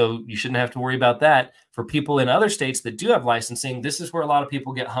 so you shouldn't have to worry about that. For people in other states that do have licensing, this is where a lot of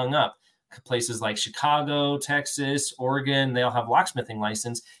people get hung up. Places like Chicago, Texas, Oregon, they all have locksmithing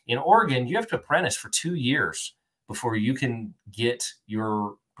license. In Oregon, you have to apprentice for 2 years before you can get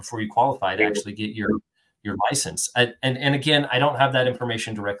before you qualify to actually get your license. And again, I don't have that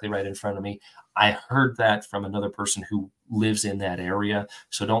information directly right in front of me. I heard that from another person who lives in that area.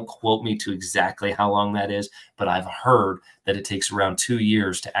 So don't quote me to exactly how long that is, but I've heard that it takes around 2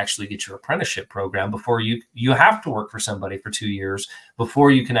 years to actually get your apprenticeship program before you have to work for somebody for 2 years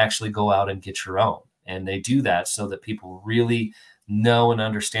before you can actually go out and get your own. And they do that so that people really know and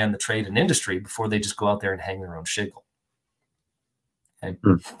understand the trade and industry before they just go out there and hang their own shingle. Okay.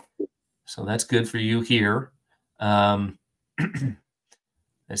 So that's good for you here.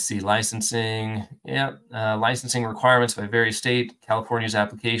 Let's see, licensing. Yeah, licensing requirements by various state. California's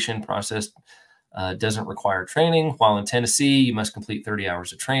application processed Doesn't require training, while in Tennessee, you must complete 30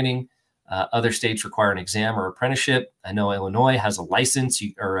 hours of training. Other states require an exam or apprenticeship. I know Illinois has a license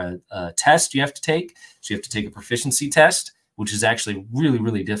or a test you have to take. So you have to take a proficiency test, which is actually really,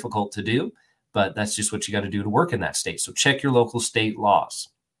 really difficult to do. But that's just what you got to do to work in that state. So check your local state laws.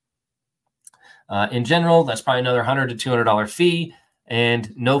 In general, that's probably another $100 to $200 fee, and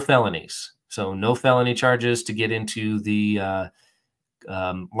no felonies. So no felony charges to get into the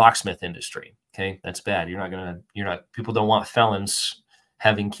locksmith industry. Okay, that's bad. People don't want felons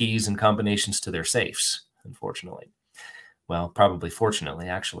having keys and combinations to their safes, unfortunately. Well, probably fortunately,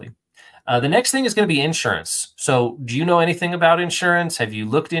 actually. The next thing is going to be insurance. So do you know anything about insurance? Have you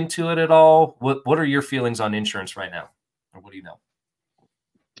looked into it at all? What are your feelings on insurance right now? Or what do you know?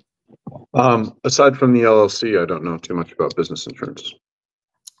 Aside from the LLC, I don't know too much about business insurance.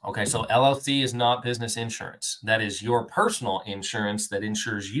 Okay, so LLC is not business insurance. That is your personal insurance that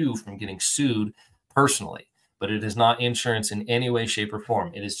insures you from getting sued personally. But it is not insurance in any way, shape, or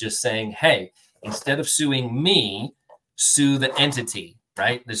form. It is just saying, hey, instead of suing me, sue the entity,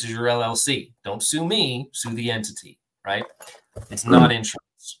 right? This is your LLC. Don't sue me, sue the entity, right? It's not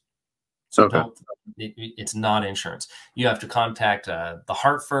insurance. So okay. It's not insurance. You have to contact the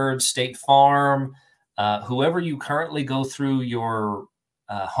Hartford, State Farm, whoever you currently go through your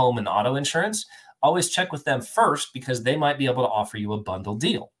home and auto insurance. Always check with them first, because they might be able to offer you a bundle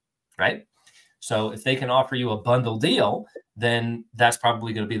deal, right? So if they can offer you a bundle deal, then that's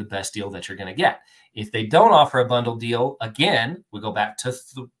probably going to be the best deal that you're going to get. If they don't offer a bundle deal, again, we go back to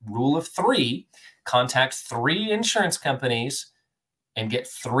the rule of 3, contact 3 insurance companies and get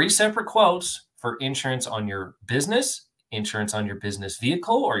 3 separate quotes for insurance on your business, insurance on your business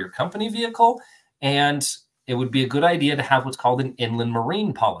vehicle or your company vehicle. And it would be a good idea to have what's called an inland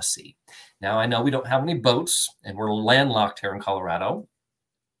marine policy. Now, I know we don't have any boats and we're landlocked here in Colorado.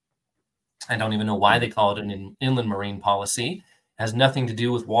 I don't even know why they call it an inland marine policy. It has nothing to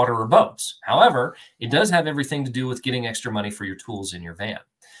do with water or boats. However, it does have everything to do with getting extra money for your tools in your van.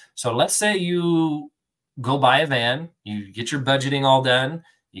 So let's say you go buy a van, you get your budgeting all done,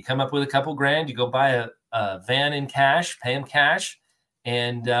 you come up with a couple grand, you go buy a van in cash, pay them cash,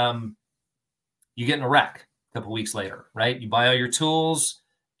 and you get in a wreck a couple weeks later, right? You buy all your tools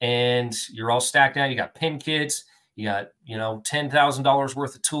and you're all stacked out. You got pin kits, you got, $10,000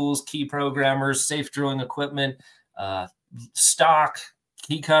 worth of tools, key programmers, safe drilling equipment, stock,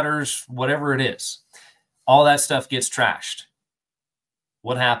 key cutters, whatever it is. All that stuff gets trashed.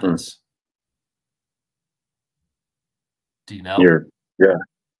 What happens? Do you know?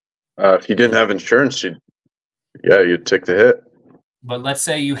 If you didn't have insurance, you'd take the hit. But let's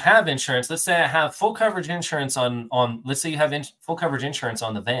say you have insurance. Let's say I have full coverage insurance on let's say you have full coverage insurance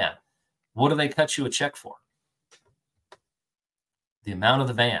on the van. What do they cut you a check for? The amount of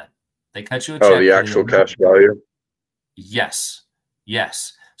the van. They cut you a check. Oh, the actual cash value? Yes.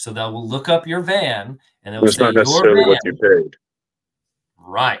 Yes. So they will look up your van and they'll it's say not necessarily what you paid.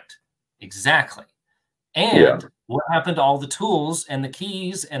 Right. Exactly. And what happened to all the tools and the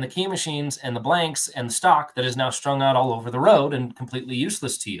keys and the key machines and the blanks and the stock that is now strung out all over the road and completely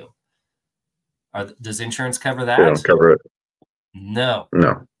useless to you? Does insurance cover that? They don't cover it. No.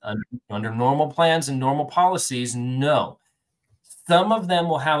 No. Under normal plans and normal policies, no. Some of them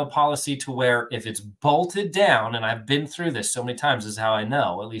will have a policy to where if it's bolted down, and I've been through this so many times, is how I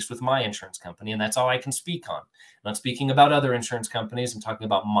know, at least with my insurance company, and that's all I can speak on. I'm not speaking about other insurance companies. I'm talking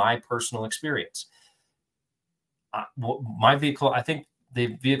about my personal experience. My vehicle, I think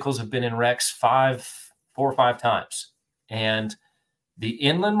the vehicles have been in wrecks 4 or 5 times. And the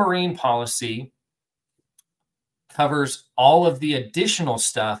inland marine policy covers all of the additional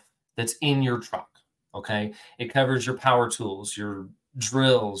stuff that's in your truck. Okay. It covers your power tools, your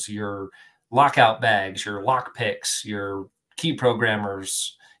drills, your lockout bags, your lock picks, your key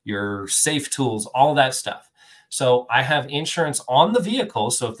programmers, your safe tools, all that stuff. So I have insurance on the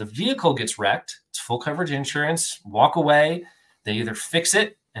vehicle. So if the vehicle gets wrecked, it's full coverage insurance, walk away. They either fix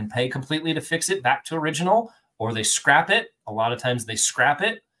it and pay completely to fix it back to original, or they scrap it. A lot of times they scrap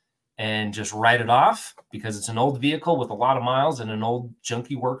it and just write it off because it's an old vehicle with a lot of miles and an old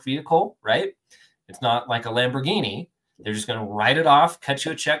junky work vehicle, right? It's not like a Lamborghini. They're just going to write it off, cut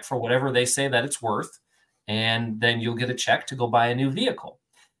you a check for whatever they say that it's worth, and then you'll get a check to go buy a new vehicle.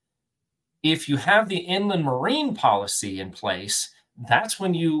 If you have the inland marine policy in place, that's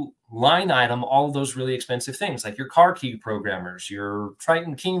when you line item all of those really expensive things, like your car key programmers, your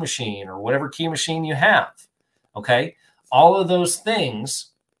Triton key machine, or whatever key machine you have. Okay. All of those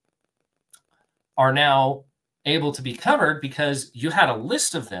things are now able to be covered because you had a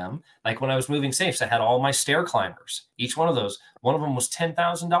list of them. Like when I was moving safes, I had all my stair climbers. Each one of those, one of them was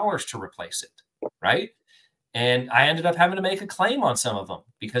 $10,000 to replace it. right? And I ended up having to make a claim on some of them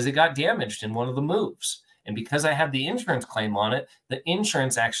because it got damaged in one of the moves. And because I had the insurance claim on it, the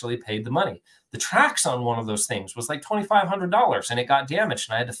insurance actually paid the money. The tracks on one of those things was like $2,500 and it got damaged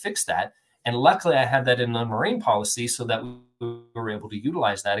and I had to fix that. And luckily I had that in the marine policy so that we were able to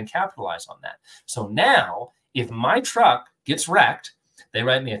utilize that and capitalize on that. So now if my truck gets wrecked, they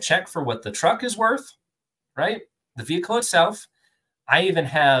write me a check for what the truck is worth, right? The vehicle itself. I even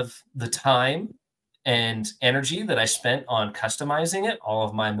have the time and energy that I spent on customizing it, all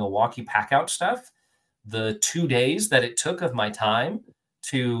of my Milwaukee Packout stuff, the 2 days that it took of my time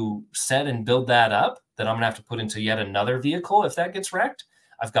to set and build that up, that I'm gonna have to put into yet another vehicle if that gets wrecked.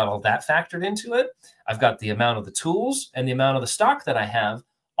 I've got all that factored into it. I've got the amount of the tools and the amount of the stock that I have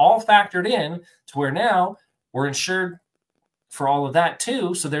all factored in to where now we're insured for all of that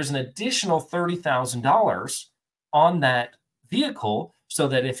too. So there's an additional $30,000 on that vehicle so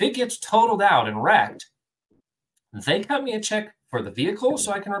that if it gets totaled out and wrecked, they cut me a check for the vehicle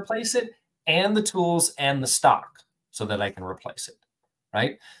so I can replace it and the tools and the stock so that I can replace it,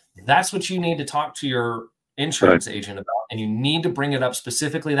 right? That's what you need to talk to your insurance agent about, and you need to bring it up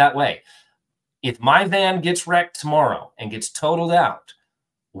specifically that way. If my van gets wrecked tomorrow and gets totaled out,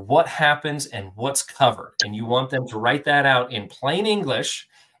 what happens and what's covered? And you want them to write that out in plain English,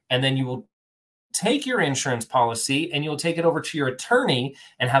 and then you will take your insurance policy and you'll take it over to your attorney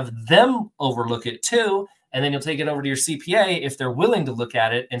and have them overlook it too. And then you'll take it over to your CPA if they're willing to look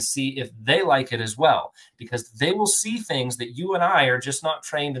at it and see if they like it as well, because they will see things that you and I are just not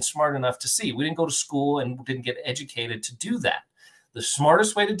trained and smart enough to see. We didn't go to school and didn't get educated to do that. The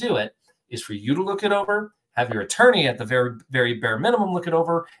smartest way to do it is for you to look it over, have your attorney at the very, very bare minimum look it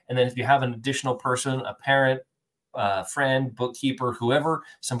over. And then if you have an additional person, a parent, friend, bookkeeper, whoever,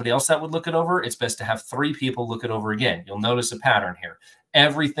 somebody else that would look it over, it's best to have 3 people look it over again. You'll notice a pattern here.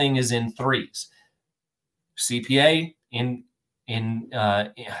 Everything is in threes. CPA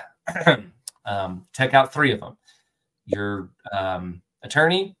check out 3 of them. Your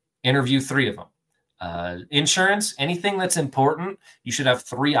attorney, interview 3 of them. Insurance, anything that's important, you should have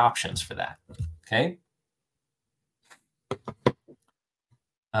 3 options for that. Okay.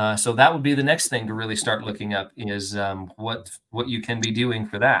 So that would be the next thing to really start looking up is what you can be doing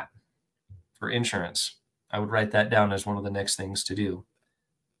for that, for insurance. I would write that down as one of the next things to do.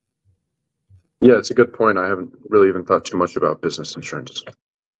 Yeah, it's a good point. I haven't really even thought too much about business insurance.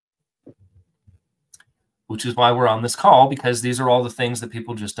 Which is why we're on this call, because these are all the things that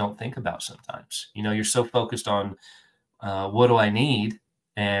people just don't think about sometimes. You know, you're so focused on what do I need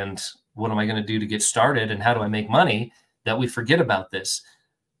and what am I going to do to get started and how do I make money that we forget about this.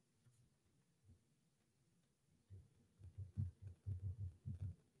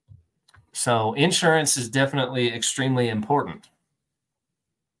 So insurance is definitely extremely important.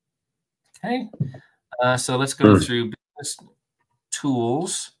 Okay, so let's go through business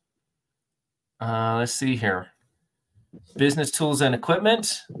tools. Let's see here. Business tools and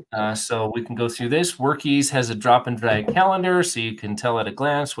equipment. So we can go through this. Workies has a drop and drag calendar, so you can tell at a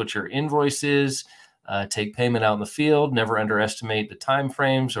glance what your invoice is. Take payment out in the field. Never underestimate the time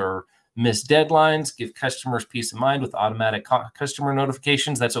frames or miss deadlines. Give customers peace of mind with automatic customer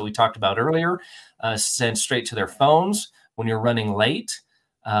notifications. That's what we talked about earlier. Send straight to their phones when you're running late.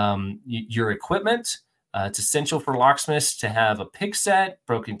 Your equipment. It's essential for locksmiths to have a pick set,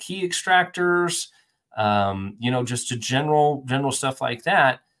 broken key extractors, you know, just a general stuff like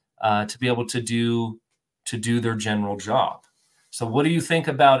that to be able to do their general job. So what do you think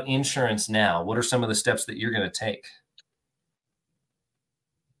about insurance now? What are some of the steps that you're going to take?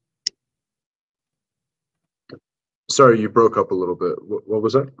 Sorry, you broke up a little bit. What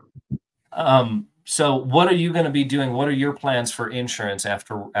was that? So what are you going to be doing? What are your plans for insurance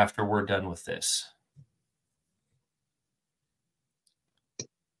after we're done with this?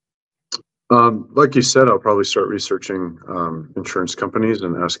 Like you said, I'll probably start researching insurance companies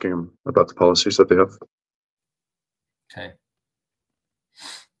and asking them about the policies that they have. Okay.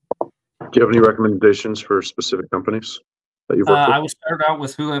 Do you have any recommendations for specific companies that you've worked with? I would start out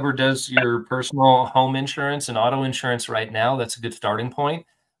with whoever does your personal home insurance and auto insurance right now. That's a good starting point.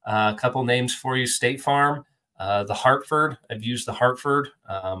 A couple names for you: State Farm, the Hartford. I've used the Hartford.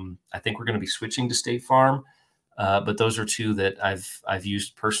 I think we're going to be switching to State Farm. But those are 2 that I've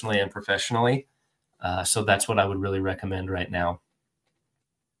used personally and professionally. So that's what I would really recommend right now.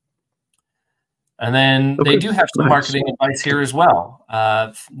 And then they do have some marketing advice here as well.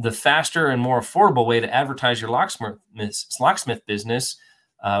 The faster and more affordable way to advertise your locksmith business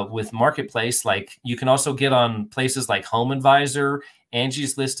with Marketplace, like you can also get on places like Home Advisor,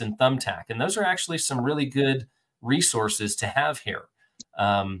 Angie's List, and Thumbtack. And those are actually some really good resources to have here.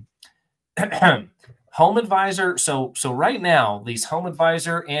 Home Advisor. So right now, these Home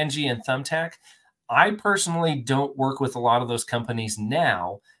Advisor, Angie, and Thumbtack, I personally don't work with a lot of those companies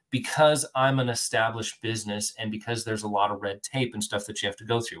now because I'm an established business and because there's a lot of red tape and stuff that you have to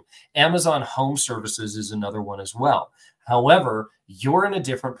go through. Amazon Home Services is another one as well. However, you're in a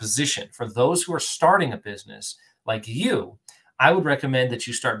different position. For those who are starting a business like you, I would recommend that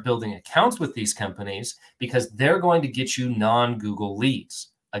you start building accounts with these companies because they're going to get you non-Google leads.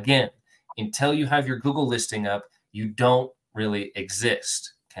 Again, until you have your Google listing up, you don't really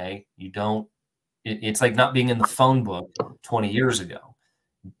exist. Okay. You don't, it's like not being in the phone book 20 years ago.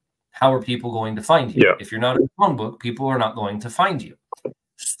 How are people going to find you? Yeah. If you're not in the phone book, people are not going to find you.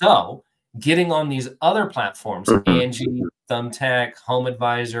 So getting on these other platforms, Angie, Thumbtack, Home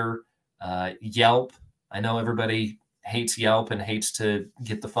Advisor, Yelp. I know everybody hates Yelp and hates to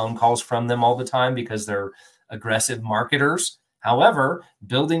get the phone calls from them all the time because they're aggressive marketers. However,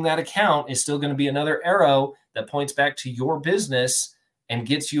 building that account is still going to be another arrow that points back to your business and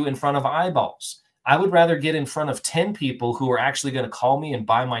gets you in front of eyeballs. I would rather get in front of 10 people who are actually going to call me and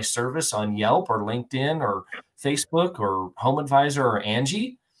buy my service on Yelp or LinkedIn or Facebook or Home Advisor or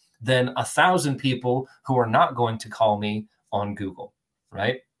Angie than 1,000 people who are not going to call me on Google,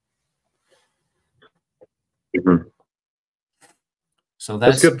 right? Mm-hmm. So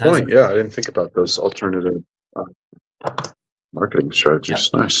that's a good point. Yeah, I didn't think about those alternative marketing strategies.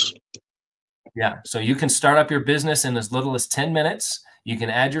 Yeah. Nice. Yeah. So you can start up your business in as little as 10 minutes. You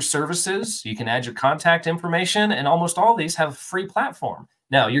can add your services. You can add your contact information. And almost all these have a free platform.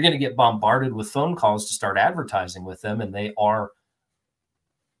 Now, you're going to get bombarded with phone calls to start advertising with them. And they are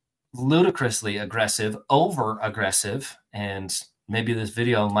ludicrously aggressive, over aggressive. And maybe this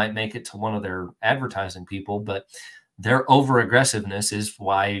video might make it to one of their advertising people. But their over aggressiveness is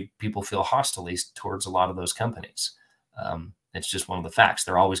why people feel hostile towards a lot of those companies. It's just one of the facts.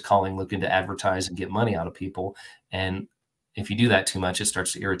 They're always calling, looking to advertise and get money out of people. And if you do that too much, it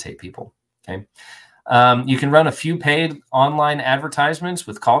starts to irritate people. Okay. You can run a few paid online advertisements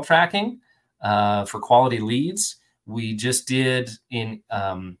with call tracking for quality leads. We just did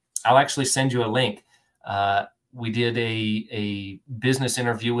I'll actually send you a link. We did a business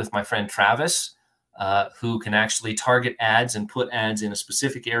interview with my friend Travis, who can actually target ads and put ads in a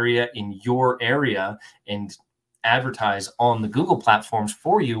specific area in your area and advertise on the Google platforms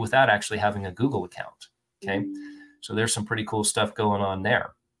for you without actually having a Google account. Okay. So there's some pretty cool stuff going on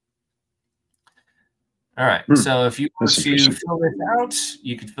there. All right. So if you want to fill this out,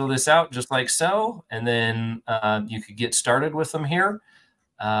 you could fill this out just like so, and then you could get started with them here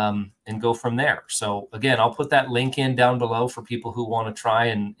and go from there. So again, I'll put that link in down below for people who want to try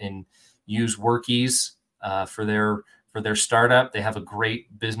and use Workies for their startup. They have a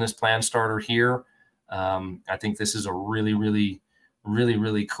great business plan starter here. I think this is a really, really, really,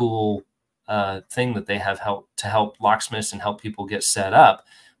 really cool thing that they have to help locksmiths and help people get set up.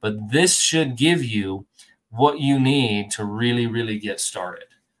 But this should give you what you need to really, really get started.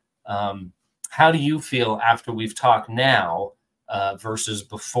 How do you feel after we've talked now versus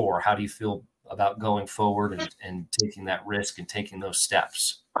before? How do you feel about going forward and taking that risk and taking those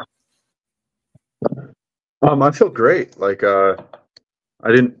steps? I feel great. Like I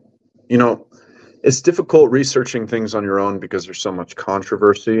didn't, it's difficult researching things on your own because there's so much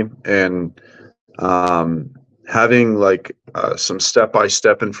controversy, and having like some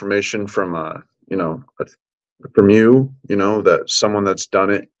step-by-step information from from you, that someone that's done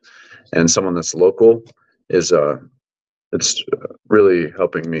it and someone that's local is it's really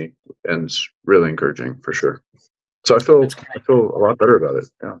helping me, and it's really encouraging for sure. So I feel a lot better about it.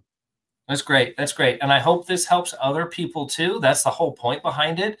 Yeah. That's great. That's great. And I hope this helps other people too. That's the whole point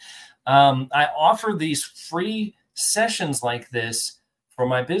behind it. I offer these free sessions like this for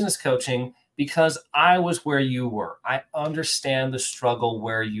my business coaching because I was where you were. I understand the struggle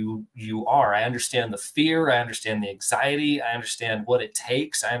where you are. I understand the fear. I understand the anxiety. I understand what it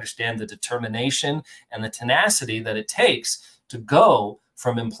takes. I understand the determination and the tenacity that it takes to go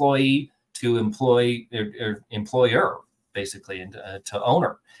from employee to employer, basically, and to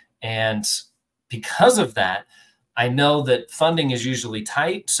owner. And because of that, I know that funding is usually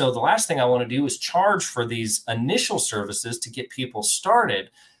tight. So the last thing I want to do is charge for these initial services to get people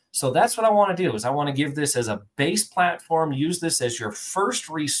started. So that's what I want to do is I want to give this as a base platform, use this as your first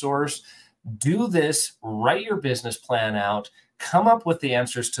resource, do this, write your business plan out, come up with the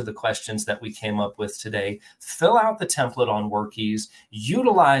answers to the questions that we came up with today, fill out the template on Workies,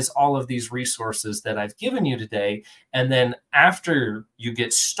 utilize all of these resources that I've given you today. And then after you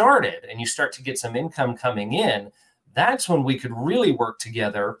get started and you start to get some income coming in, that's when we could really work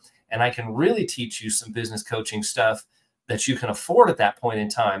together and I can really teach you some business coaching stuff that you can afford at that point in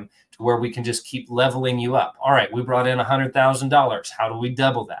time to to where we can just keep leveling you up. All right, we brought in $100,000. How do we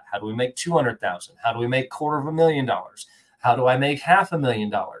double that? How do we make 200,000? How do we make $250,000? How do I make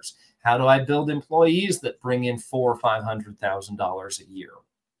 $500,000? How do I build employees that bring in $400,000 or $500,000 a year?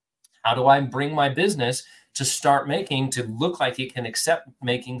 How do I bring my business to start making, to look like it can accept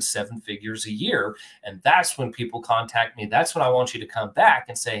making 7 figures a year? And that's when people contact me. That's when I want you to come back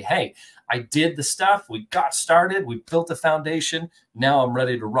and say, hey, I did the stuff. We got started. We built the foundation. Now I'm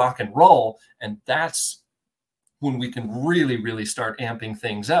ready to rock and roll. And that's when we can really, really start amping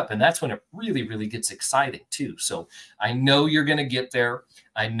things up. And that's when it really, really gets exciting too. So I know you're going to get there.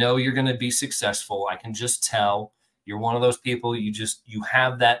 I know you're going to be successful. I can just tell. You're one of those people, you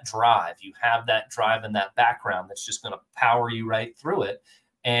have that drive. You have that drive and that background that's just going to power you right through it.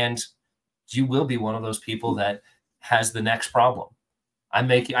 And you will be one of those people that has the next problem. I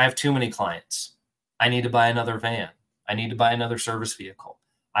have too many clients. I need to buy another van. I need to buy another service vehicle.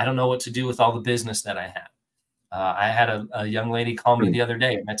 I don't know what to do with all the business that I have. I had a young lady call me the other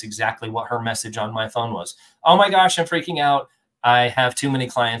day, and that's exactly what her message on my phone was. Oh my gosh, I'm freaking out. I have too many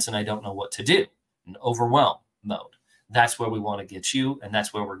clients and I don't know what to do. And overwhelmed mode. That's where we want to get you, and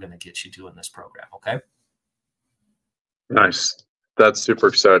that's where we're going to get you doing this program. Okay. Nice. That's super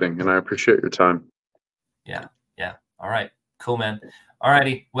exciting, and I appreciate your time. Yeah. Yeah. All right. Cool, man. All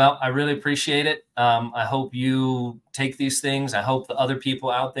righty. Well, I really appreciate it. I hope you take these things. I hope the other people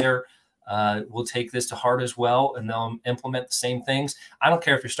out there will take this to heart as well, and they'll implement the same things. I don't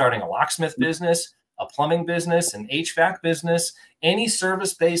care if you're starting a locksmith business, a plumbing business, an HVAC business, any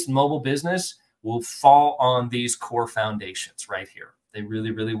service-based mobile business will fall on these core foundations right here. They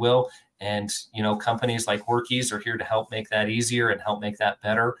really, really will. And, you know, companies like Workies are here to help make that easier and help make that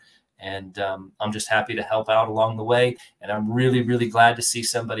better. And I'm just happy to help out along the way. And I'm really, really glad to see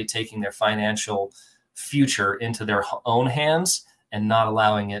somebody taking their financial future into their own hands and not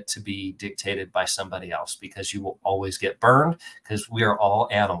allowing it to be dictated by somebody else, because you will always get burned, because we are all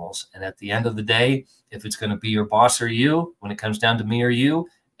animals. And at the end of the day, if it's going to be your boss or you, when it comes down to me or you,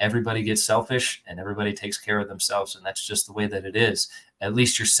 everybody gets selfish and everybody takes care of themselves. And that's just the way that it is. At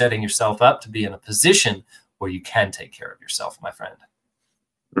least you're setting yourself up to be in a position where you can take care of yourself, my friend.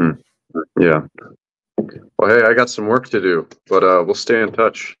 Yeah. Well, hey, I got some work to do, but we'll stay in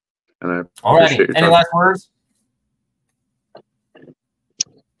touch. And I appreciate your time. Any last words?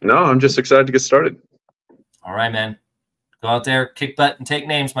 No, I'm just excited to get started. All right, man. Go out there, kick butt, and take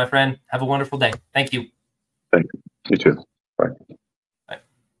names, my friend. Have a wonderful day. Thank you. Thank you. You too. Bye.